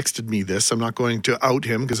guy who texted me this. I'm not going to out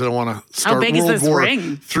him because I don't want to start How big World is this War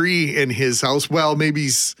ring? III in his house. Well, maybe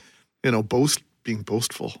he's, being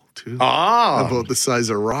boastful too. Ah, about the size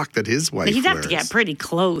of rock that his wife You'd wears. have to get pretty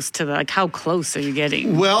close to how close are you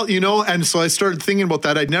getting? Well, and so I started thinking about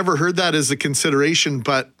that. I'd never heard that as a consideration,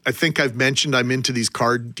 but I think I've mentioned I'm into these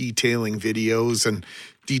car detailing videos and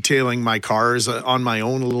detailing my cars on my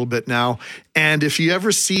own a little bit now. And if you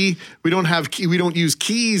ever see, we don't use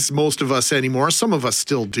keys, most of us anymore. Some of us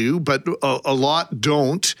still do, but a lot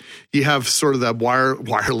don't. You have sort of that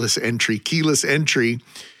wireless entry, keyless entry.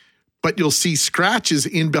 But you'll see scratches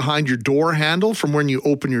in behind your door handle from when you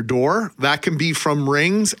open your door. That can be from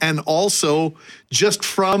rings and also just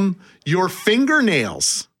from your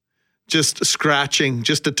fingernails. Just scratching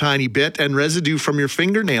just a tiny bit and residue from your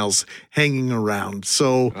fingernails hanging around.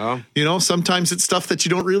 So, sometimes it's stuff that you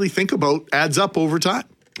don't really think about adds up over time.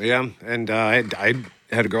 Yeah, and I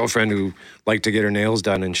had a girlfriend who liked to get her nails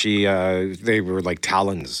done, and they were like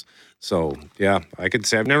talons. So, yeah, I could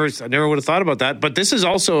say I never would have thought about that. But this is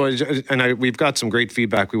also, we've got some great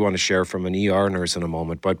feedback we want to share from an ER nurse in a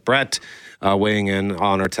moment. But Brett weighing in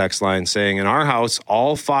on our text line saying, in our house,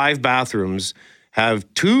 all 5 bathrooms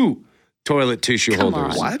have 2 toilet tissue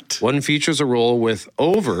holders. What? One features a roll with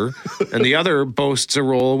over, and the other boasts a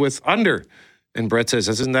roll with under. And Brett says,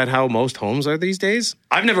 isn't that how most homes are these days?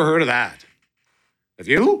 I've never heard of that. Have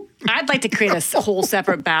you? I'd like to create a whole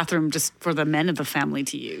separate bathroom just for the men of the family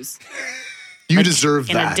to use. You deserve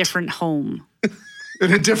that. In a different home.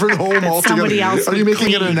 In a different home altogether. Somebody else Are you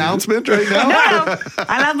making an announcement right now? No.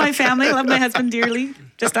 I love my family. I love my husband dearly.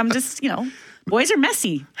 I'm just, boys are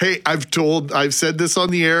messy. Hey, I've said this on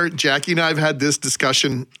the air. Jackie and I have had this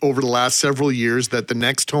discussion over the last several years that the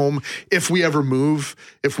next home, if we ever move,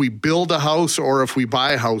 if we build a house or if we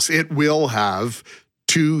buy a house, it will have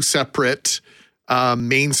 2 separate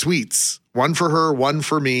main suites. One for her, one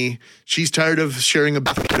for me. She's tired of sharing a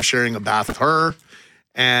bath with her.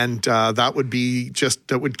 And that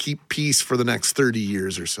would keep peace for the next 30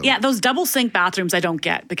 years or so. Yeah, those double sink bathrooms I don't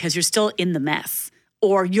get because you're still in the mess.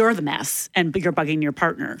 Or you're the mess and you're bugging your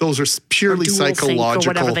partner. Those are purely psychological. Or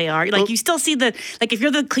whatever they are. Like you still see if you're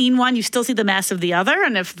the clean one, you still see the mess of the other.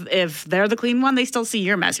 And if they're the clean one, they still see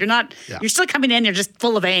your mess. You're still coming in, you're just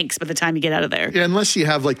full of angst by the time you get out of there. Yeah, unless you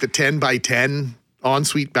have like the 10 by 10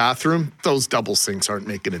 ensuite bathroom, those double sinks aren't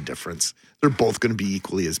making a difference. They're both going to be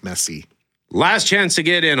equally as messy. Last chance to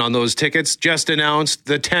get in on those tickets. Just announced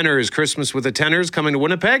the Tenors, Christmas with the Tenors coming to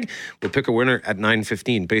Winnipeg. We'll pick a winner at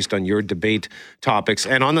 9:15 based on your debate topics.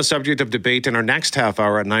 And on the subject of debate, in our next half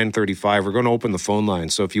hour at 9:35, we're going to open the phone line.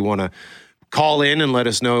 So if you want to call in and let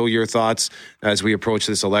us know your thoughts as we approach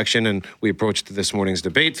this election and we approach this morning's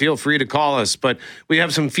debate, feel free to call us. But we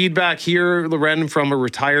have some feedback here, Loren, from a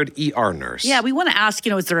retired ER nurse. Yeah, we want to ask,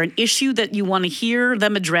 is there an issue that you want to hear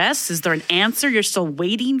them address? Is there an answer you're still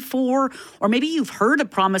waiting for? Or maybe you've heard a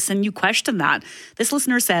promise and you question that. This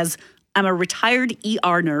listener says, I'm a retired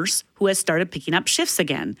ER nurse who has started picking up shifts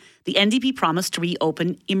again. The NDP promise to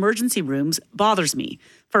reopen emergency rooms bothers me.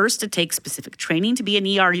 First, it takes specific training to be an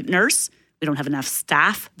ER nurse. We don't have enough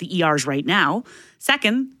staff, the ERs right now.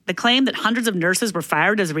 Second, the claim that hundreds of nurses were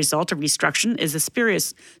fired as a result of restructuring is a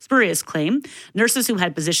spurious claim. Nurses who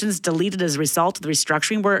had positions deleted as a result of the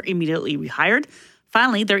restructuring were immediately rehired.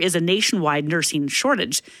 Finally, there is a nationwide nursing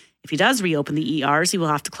shortage. If he does reopen the ERs, he will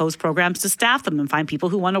have to close programs to staff them and find people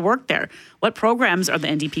who want to work there. What programs are the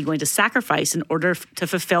NDP going to sacrifice in order to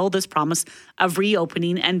fulfill this promise of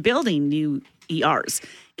reopening and building new ERs?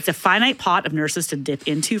 It's a finite pot of nurses to dip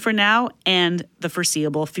into for now and the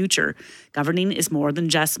foreseeable future. Governing is more than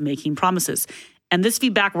just making promises. And this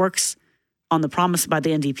feedback works on the promise by the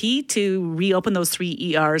NDP to reopen those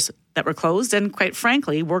 3 ERs that were closed, and quite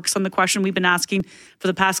frankly, works on the question we've been asking for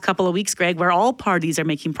the past couple of weeks, Greg, where all parties are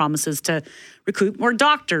making promises to recruit more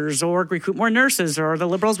doctors or recruit more nurses, or the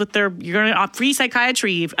Liberals with you're going to free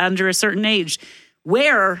psychiatry under a certain age.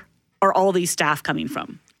 Where are all these staff coming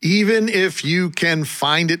from? Even if you can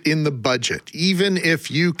find it in the budget, even if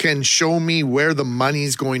you can show me where the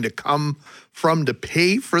money's going to come from to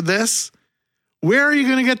pay for this, where are you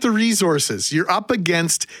going to get the resources? You're up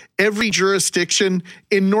against every jurisdiction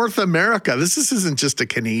in North America. This isn't just a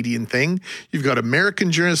Canadian thing. You've got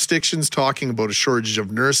American jurisdictions talking about a shortage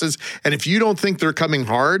of nurses. And if you don't think they're coming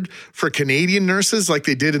hard for Canadian nurses like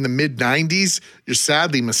they did in the mid-90s, you're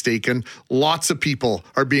sadly mistaken. Lots of people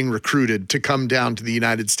are being recruited to come down to the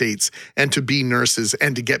United States and to be nurses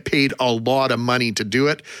and to get paid a lot of money to do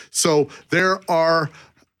it. So there are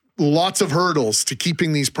lots of hurdles to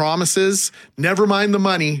keeping these promises. Never mind the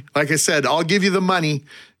money. Like I said, I'll give you the money.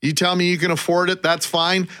 You tell me you can afford it, that's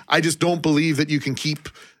fine. I just don't believe that you can keep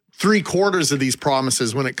 3/4 of these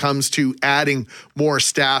promises when it comes to adding more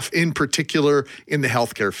staff, in particular in the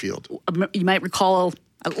healthcare field. You might recall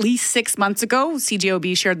At least 6 months ago,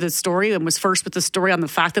 CJOB shared this story and was first with the story on the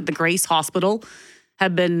fact that the Grace Hospital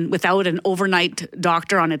had been without an overnight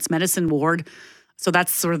doctor on its medicine ward. So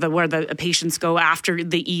that's sort of where the patients go after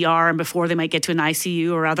the ER and before they might get to an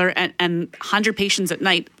ICU or other. And 100 patients at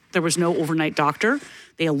night, there was no overnight doctor.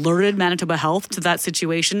 They alerted Manitoba Health to that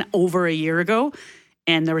situation over a year ago,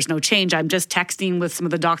 and there was no change. I'm just texting with some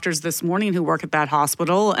of the doctors this morning who work at that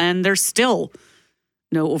hospital, and there's still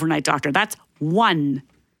no overnight doctor. That's one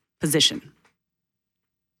position.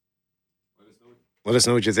 Let us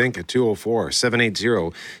know what you think at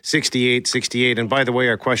 204-780-6868. And by the way,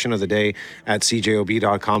 our question of the day at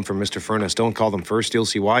cjob.com from Mr. Furness. Don't call them first. You'll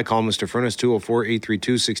see why. Call Mr. Furness,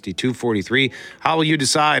 204-832-6243. How will you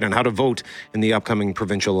decide on how to vote in the upcoming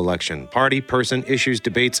provincial election? Party, person, issues,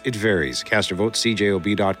 debates, it varies. Cast your vote,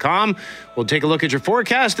 cjob.com. We'll take a look at your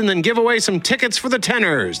forecast and then give away some tickets for the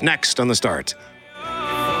Tenors next on The Start.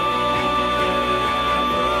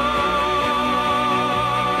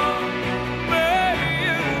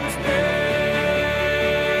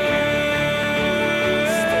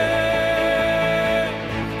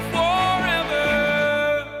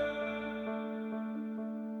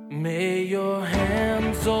 May your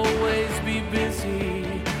hands always be busy.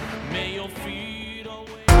 May your feet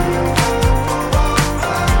always...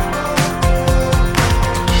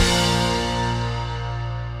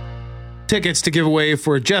 Tickets to give away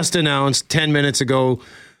for just announced 10 minutes ago.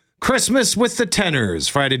 Christmas with the Tenors,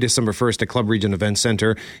 Friday, December 1st at Club Region Event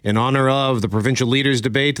Center in honor of the provincial leaders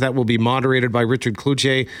debate that will be moderated by Richard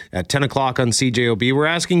Cloutier at 10 o'clock on CJOB. We're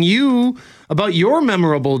asking you about your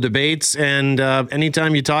memorable debates, and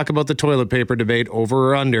anytime you talk about the toilet paper debate,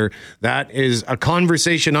 over or under, that is a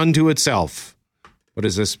conversation unto itself. What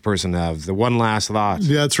does this person have? The one last thought.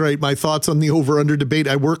 Yeah, that's right. My thoughts on the over-under debate.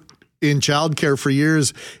 I worked in childcare for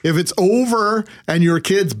years. If it's over and your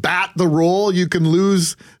kids bat the roll, you can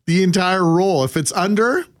lose the entire roll. If it's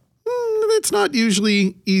under, it's not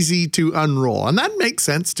usually easy to unroll. And that makes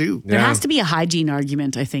sense too. There has to be a hygiene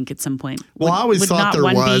argument, I think, at some point. Well, I always thought there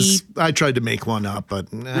was. I tried to make one up, but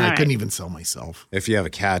I couldn't even sell myself. If you have a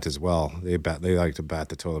cat as well, they like to bat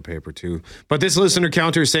the toilet paper too. But this listener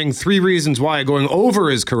counter is saying 3 reasons why going over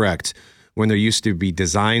is correct. When there used to be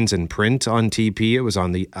designs in print on TP, it was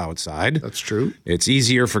on the outside. That's true. It's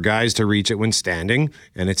easier for guys to reach it when standing,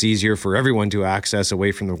 and it's easier for everyone to access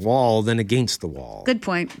away from the wall than against the wall. Good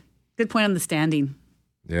point. Good point on the standing.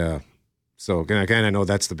 Yeah. So again, I know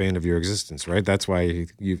that's the bane of your existence, right? That's why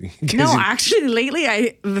you No, actually,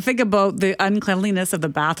 lately, the thing about the uncleanliness of the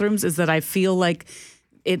bathrooms is that I feel like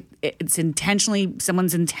it's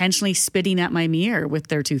someone's intentionally spitting at my mirror with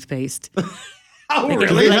their toothpaste. Oh, really?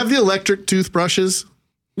 Do they have the electric toothbrushes?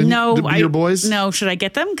 No, your boys? No, should I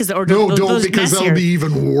get them? No, don't, because that'll be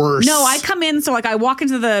even worse. No, I come in, so I walk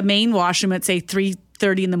into the main washroom at say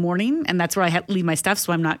 3:30 in the morning, and that's where I leave my stuff,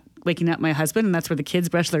 so I'm not waking up my husband, and that's where the kids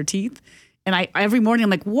brush their teeth. And every morning I'm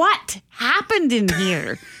like, what happened in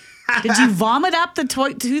here? Did you vomit up the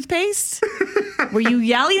toothpaste? Were you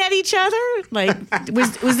yelling at each other? Like,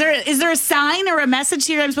 is there a sign or a message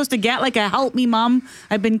here I'm supposed to get? Like a "Help me, Mom,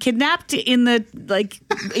 I've been kidnapped" in the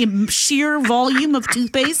sheer volume of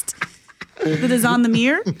toothpaste that is on the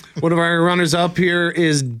mirror? One of our runners up here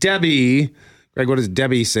is Debbie. Greg, what does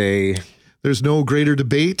Debbie say? There's no greater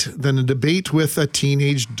debate than a debate with a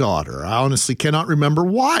teenage daughter. I honestly cannot remember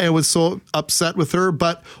why I was so upset with her,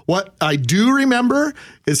 but what I do remember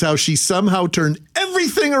is how she somehow turned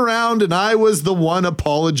everything around and I was the one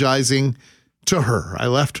apologizing to her. I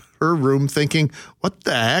left her room thinking, what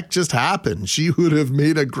the heck just happened? She would have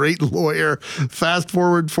made a great lawyer. Fast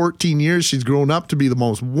forward 14 years, she's grown up to be the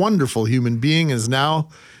most wonderful human being and is now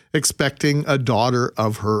expecting a daughter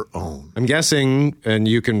of her own. I'm guessing, and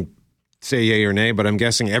you can say yay or nay, but I'm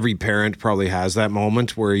guessing every parent probably has that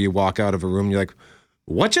moment where you walk out of a room and you're like,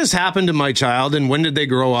 what just happened to my child and when did they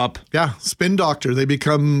grow up? Yeah, spin doctor. They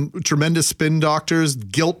become tremendous spin doctors,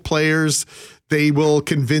 guilt players. They will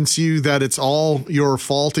convince you that it's all your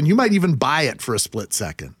fault and you might even buy it for a split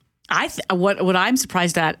second. What I'm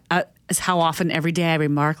surprised at is how often every day I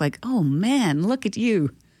remark like, oh man, look at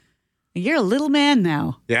you. You're a little man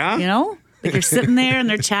now. Yeah? You know? Like you're sitting there and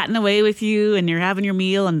they're chatting away with you and you're having your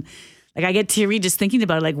meal and like I get teary just thinking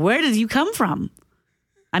about it. Like, where did you come from?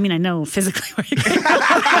 I mean, I know physically where you came from.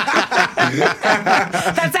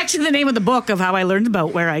 That's actually the name of the book of how I learned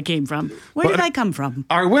about where I came from. Where did I come from?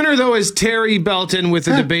 Our winner, though, is Terry Belton with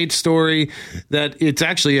a debate story that it's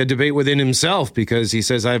actually a debate within himself because he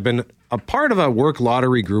says, I've been a part of a work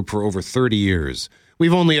lottery group for over 30 years.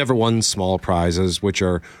 we've only ever won small prizes, which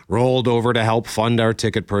are rolled over to help fund our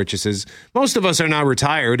ticket purchases. Most of us are now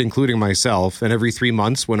retired, including myself, and every 3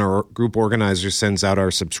 months when our group organizer sends out our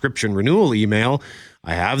subscription renewal email,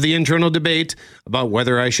 I have the internal debate about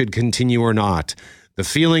whether I should continue or not. The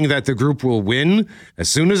feeling that the group will win as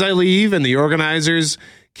soon as I leave and the organizers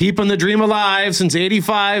keeping the dream alive since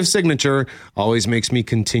 85 signature always makes me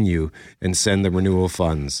continue and send the renewal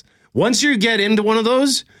funds. Once you get into one of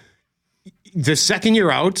those, the second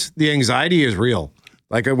you're out, the anxiety is real.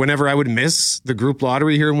 Like whenever I would miss the group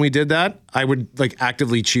lottery here when we did that, I would like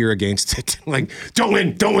actively cheer against it. Like, don't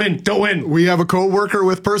win, don't win, don't win. We have a co-worker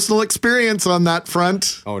with personal experience on that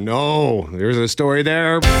front. Oh no, there's a story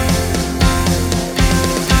there.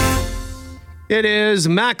 It is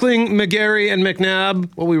Mackling, McGarry, and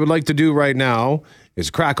McNabb. What we would like to do right now is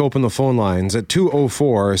crack open the phone lines at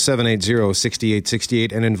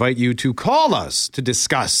 204-780-6868 and invite you to call us to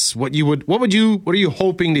discuss what are you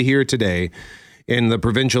hoping to hear today in the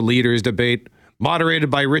provincial leaders debate moderated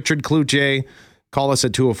by Richard Cloutier. Call us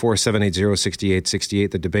at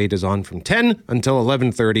 204-780-6868. The debate is on from 10 until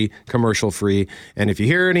 11:30, commercial free. And if you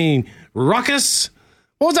hear any ruckus,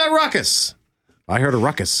 what was that ruckus? I heard a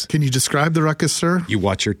ruckus. Can you describe the ruckus, sir? You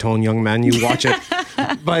watch your tone, young man. You watch it.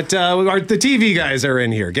 But the TV guys are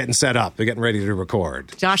in here getting set up. They're getting ready to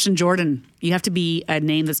record. Josh and Jordan, you have to be a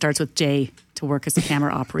name that starts with J to work as a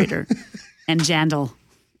camera operator. And Jandal.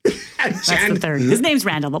 That's the third. His name's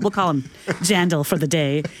Randall, but we'll call him Jandal for the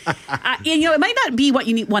day. It might not be what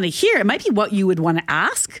you want to hear. It might be what you would want to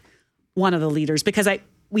ask one of the leaders, because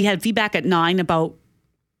we had feedback at 9 about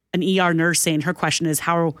an ER nurse saying her question is,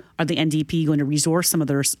 how are the NDP going to resource some of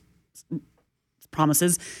their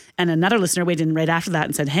promises? And another listener weighed in right after that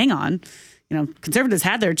and said, hang on, Conservatives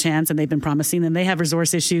had their chance and they've been promising, and they have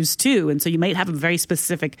resource issues too. And so you might have a very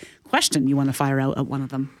specific question you want to fire out at one of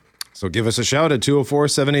them. So give us a shout at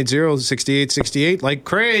 204-780-6868. Like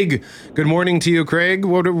Craig. Good morning to you, Craig.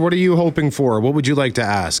 What are you hoping for? What would you like to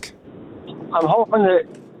ask? I'm hoping that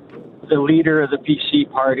the leader of the PC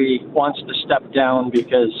party wants to step down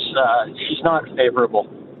because she's not favorable.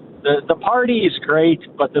 The party is great,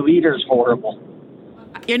 but the leader is horrible.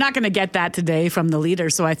 You're not going to get that today from the leader.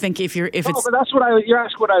 So I think but that's what you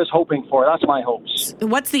asked what I was hoping for. That's my hopes.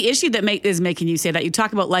 What's the issue that is making you say that? You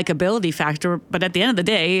talk about likability factor, but at the end of the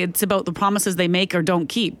day, it's about the promises they make or don't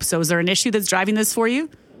keep. So is there an issue that's driving this for you?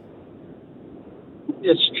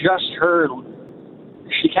 It's just her.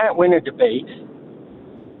 She can't win a debate.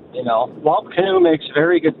 Bob Canoe makes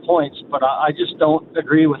very good points, but I just don't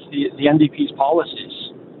agree with the NDP's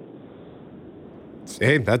policies.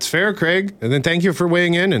 Hey, that's fair, Craig. And then thank you for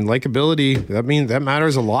weighing in. And likability, that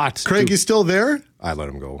matters a lot. Craig, you still there? I let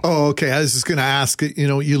him go. Oh, okay. I was just going to ask,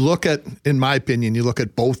 you look at, in my opinion, you look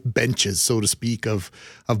at both benches, so to speak, of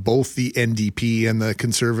both the NDP and the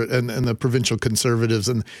and the provincial Conservatives.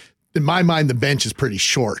 And in my mind, the bench is pretty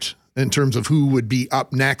short in terms of who would be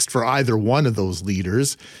up next for either one of those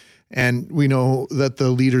leaders. And we know that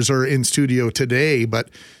the leaders are in studio today, but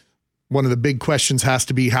one of the big questions has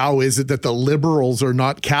to be, how is it that the Liberals are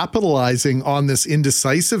not capitalizing on this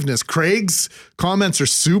indecisiveness? Craig's comments are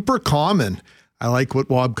super common. I like what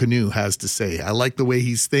Bob Canoe has to say. I like the way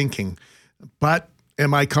he's thinking. But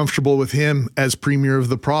am I comfortable with him as Premier of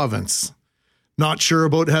the province? Not sure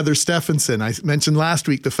about Heather Stephenson. I mentioned last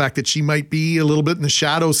week the fact that she might be a little bit in the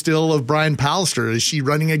shadow still of Brian Pallister. Is she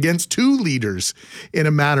running against two leaders in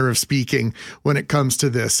a manner of speaking when it comes to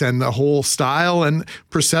this, and the whole style and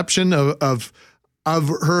perception of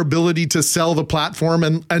her ability to sell the platform?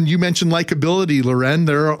 And you mentioned likability, Loren.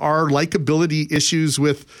 There are likability issues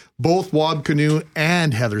with both Bob Canoe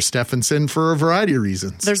and Heather Stephenson for a variety of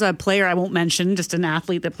reasons. There's a player I won't mention, just an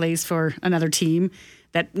athlete that plays for another team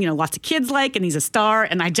that, lots of kids like, and he's a star.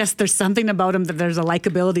 And there's something about him that there's a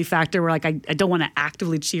likability factor where, I don't want to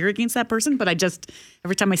actively cheer against that person, but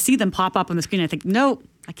every time I see them pop up on the screen, I think, no,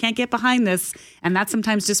 I can't get behind this. And that's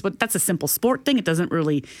sometimes that's a simple sport thing. It doesn't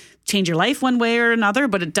really change your life one way or another,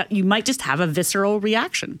 but you might just have a visceral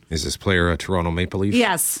reaction. Is this player a Toronto Maple Leaf?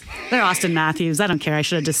 Yes. They're Austin Matthews. I don't care. I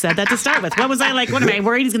should have just said that to start with. What was I like? What am I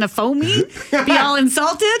worried he's going to phone me? Be all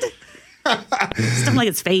insulted? Just don't like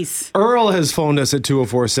his face. Earl has phoned us at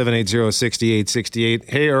 204-780-6868.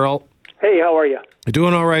 Hey, Earl. Hey, how are you?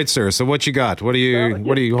 Doing all right, sir. So what you got? What are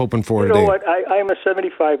you hoping for today? You know what? I'm a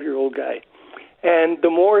 75-year-old guy, and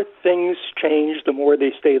the more things change, the more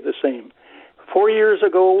they stay the same. 4 years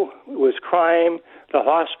ago, it was crime, the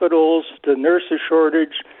hospitals, the nurses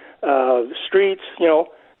shortage, the streets.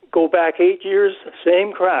 Go back 8 years,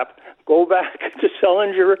 same crap. Go back to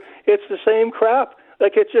Sellinger, it's the same crap.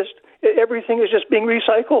 Everything is just being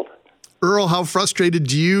recycled. Earl, how frustrated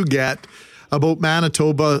do you get about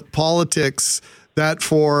Manitoba politics that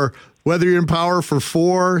for whether you're in power for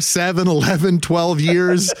 4, 7, 11, 12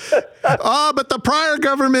 years, but the prior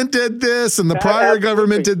government did this and the prior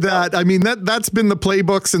government did that. I mean, that's been the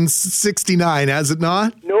playbook since 69, has it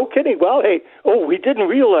not? No kidding. Well, hey, we didn't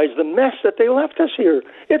realize the mess that they left us here.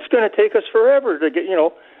 It's going to take us forever to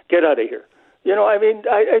get out of here. I mean,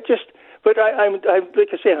 I'm like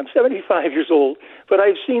I say, I'm 75 years old, but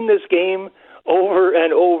I've seen this game over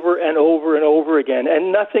and over and over and over again,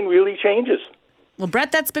 and nothing really changes. Well,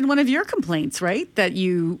 Brett, that's been one of your complaints, right? That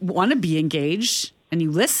you want to be engaged and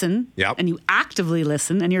you listen and you actively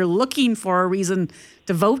listen and you're looking for a reason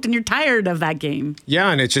to vote and you're tired of that game.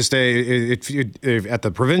 Yeah, and it's just at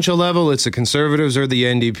the provincial level, it's the Conservatives or the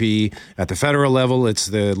NDP. At the federal level, it's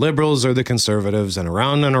the Liberals or the Conservatives, and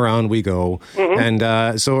around we go. Mm-hmm.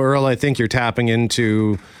 And so, Earl, I think you're tapping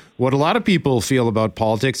into what a lot of people feel about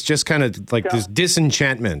politics, just kind of like this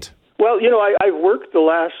disenchantment. Well, I've worked the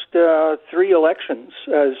last 3 elections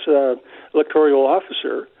as electoral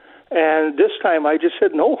officer, and this time I just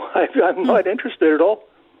said, no, I'm not interested at all.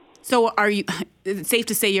 So is it safe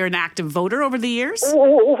to say you're an active voter over the years?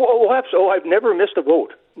 I've never missed a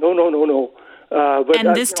vote. No.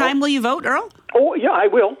 But this time will you vote, Earl? Oh, yeah, I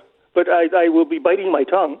will, but I will be biting my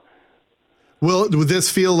tongue. Will this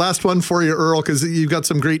feel, last one for you, Earl, because you've got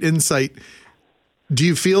some great insight. Do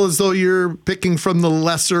you feel as though you're picking from the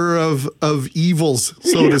lesser of evils,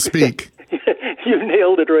 so to speak? You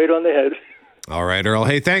nailed it right on the head. All right, Earl.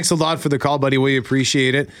 Hey, thanks a lot for the call, buddy. We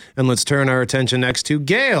appreciate it. And let's turn our attention next to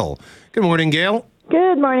Gail. Good morning, Gail.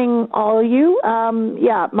 Good morning, all of you.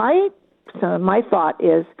 My thought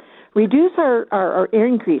is reduce our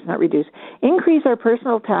increase our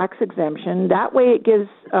personal tax exemption. That way it gives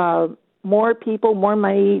more people more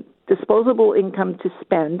money, disposable income to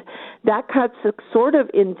spend. That cuts sort of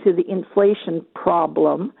into the inflation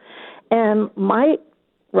problem. And my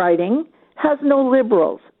riding has no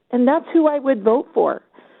Liberals, and that's who I would vote for.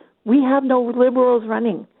 We have no Liberals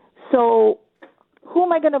running. So who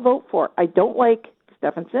am I going to vote for? I don't like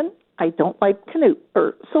Stephenson. I don't like Canute.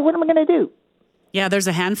 So what am I going to do? Yeah, there's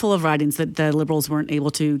a handful of ridings that the Liberals weren't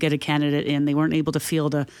able to get a candidate in. They weren't able to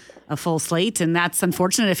field a full slate, and that's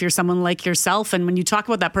unfortunate if you're someone like yourself. And when you talk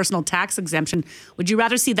about that personal tax exemption, would you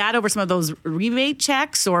rather see that over some of those rebate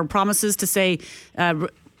checks or promises to say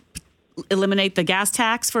eliminate the gas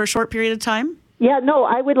tax for a short period of time? Yeah, no,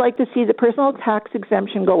 I would like to see the personal tax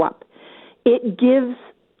exemption go up. It gives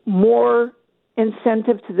more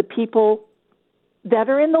incentive to the people that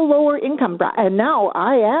are in the lower income bracket. And now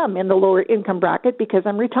I am in the lower income bracket because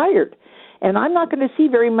I'm retired. And I'm not going to see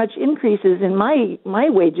very much increases in my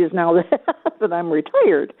wages now that I'm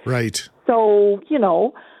retired. Right. So,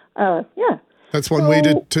 That's one way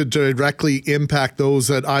to directly impact those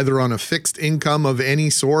that either on a fixed income of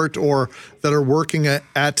any sort or that are working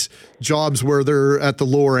at jobs where they're at the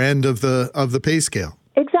lower end of the pay scale.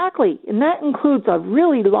 Exactly. And that includes a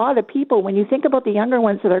really lot of people. When you think about the younger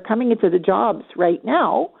ones that are coming into the jobs right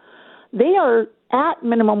now, they are at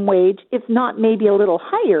minimum wage, if not maybe a little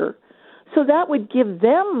higher. So that would give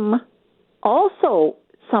them also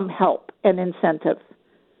some help and incentive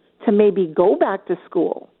to maybe go back to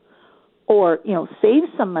school or, save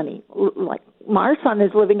some money. Like my son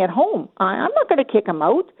is living at home. I'm not going to kick him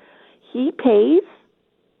out. He pays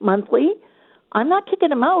monthly. I'm not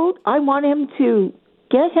kicking him out. I want him to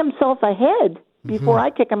get himself ahead before I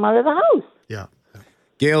kick him out of the house. Yeah.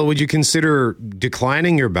 Gail, would you consider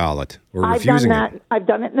declining your ballot or refusing it? I've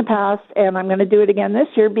done it in the past, and I'm going to do it again this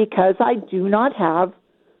year because I do not have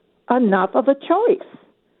enough of a choice.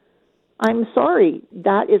 I'm sorry.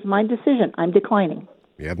 That is my decision. I'm declining.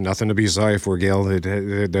 You have nothing to be sorry for, Gail.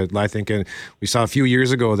 I think we saw a few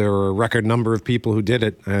years ago there were a record number of people who did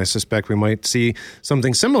it. I suspect we might see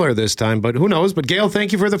something similar this time, but who knows? But Gail,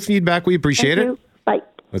 thank you for the feedback. We appreciate it. Bye.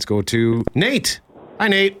 Let's go to Nate. Hi,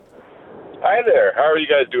 Nate. Hi there. How are you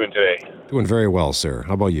guys doing today? Doing very well, sir.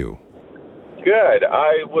 How about you? Good.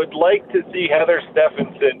 I would like to see Heather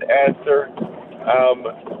Stephenson answer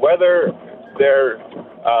whether they're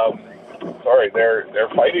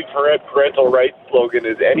fighting for a parental rights slogan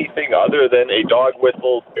is anything other than a dog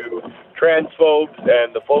whistle to transphobes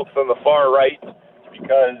and the folks on the far right,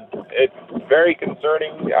 because it's very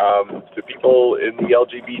concerning to people in the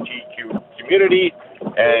LGBTQ community,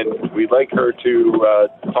 and we'd like her to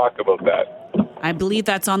talk about that. I believe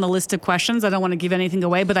that's on the list of questions. I don't want to give anything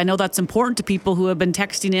away, but I know that's important to people who have been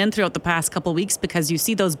texting in throughout the past couple of weeks because you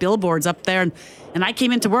see those billboards up there. And I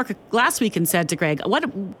came into work last week and said to Greg,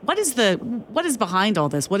 what is behind all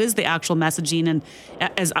this? What is the actual messaging? And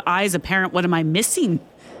as a parent, what am I missing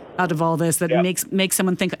out of all this that makes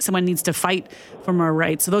someone think someone needs to fight for more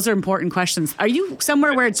rights? So those are important questions. Are you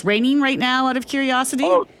somewhere where it's raining right now, out of curiosity?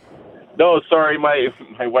 Oh, no, sorry, my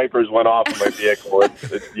wipers went off in my vehicle.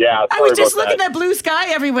 Yeah, I was just looking at blue sky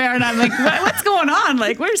everywhere, and I'm like, what's going on?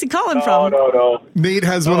 Like, where's he calling from? No. Nate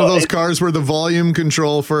has one of those cars where the volume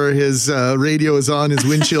control for his radio is on his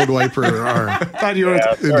windshield wiper. Thought you were.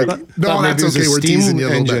 No, that's okay. We're teasing you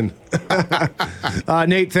a little engine.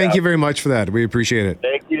 Nate, thank you very much for that. We appreciate it.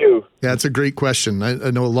 Thank you. Yeah, it's a great question.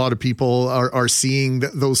 I know a lot of people are seeing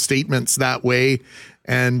those statements that way.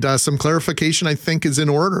 And some clarification, I think, is in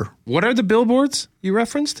order. What are the billboards you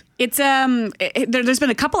referenced? It's there's been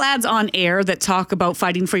a couple ads on air that talk about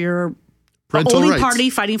fighting for your parental only rights. party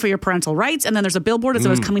fighting for your parental rights, and then there's a billboard as I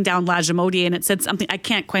was coming down La Jamodier, and it said something. I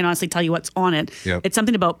can't quite honestly tell you what's on it. Yep. It's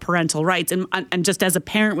something about parental rights, and just as a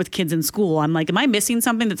parent with kids in school, I'm like, am I missing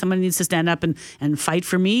something that someone needs to stand up and fight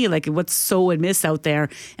for me? Like, what's so amiss out there?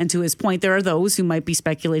 And to his point, there are those who might be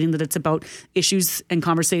speculating that it's about issues and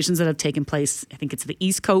conversations that have taken place. I think it's the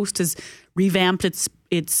East Coast has revamped its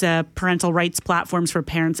parental rights platforms for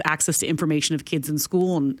parents' access to information of kids in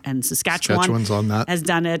school, and Saskatchewan's on that. has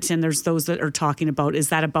done it. And there's those that are talking about, is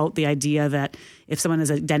that about the idea that if someone is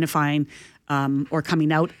identifying or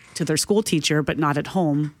coming out to their school teacher but not at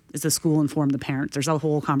home, is the school inform the parent? There's a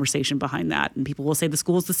whole conversation behind that. And people will say the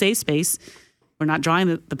school is the safe space. We're not drawing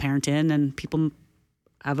the parent in, and people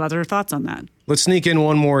have other thoughts on that. Let's sneak in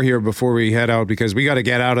one more here before we head out, because we got to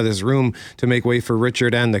get out of this room to make way for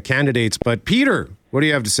Richard and the candidates. But Peter, what do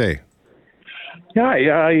you have to say? Yeah,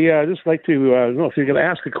 I just like to know if you're going to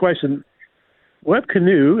ask a question. Web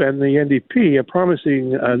Canoe and the NDP are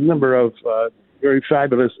promising a number of very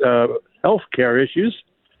fabulous health care issues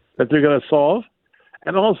that they're going to solve,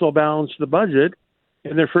 and also balance the budget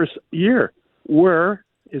in their first year. Where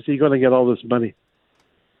is he going to get all this money?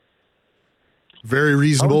 Very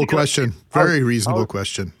reasonable question. Very reasonable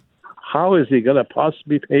question. How is he going to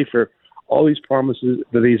possibly pay for all these promises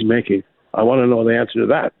that he's making? I want to know the answer to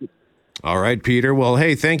that. All right, Peter. Well,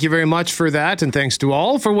 hey, thank you very much for that. And thanks to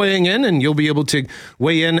all for weighing in. And you'll be able to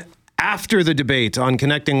weigh in after the debate on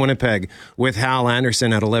Connecting Winnipeg with Hal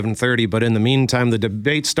Anderson at 11:30. But in the meantime, the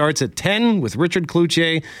debate starts at 10 with Richard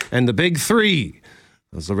Cloutier and the Big Three,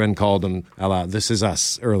 as Loren called them, This Is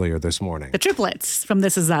Us, earlier this morning. The triplets from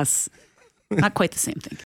This Is Us. Not quite the same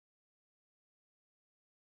thing.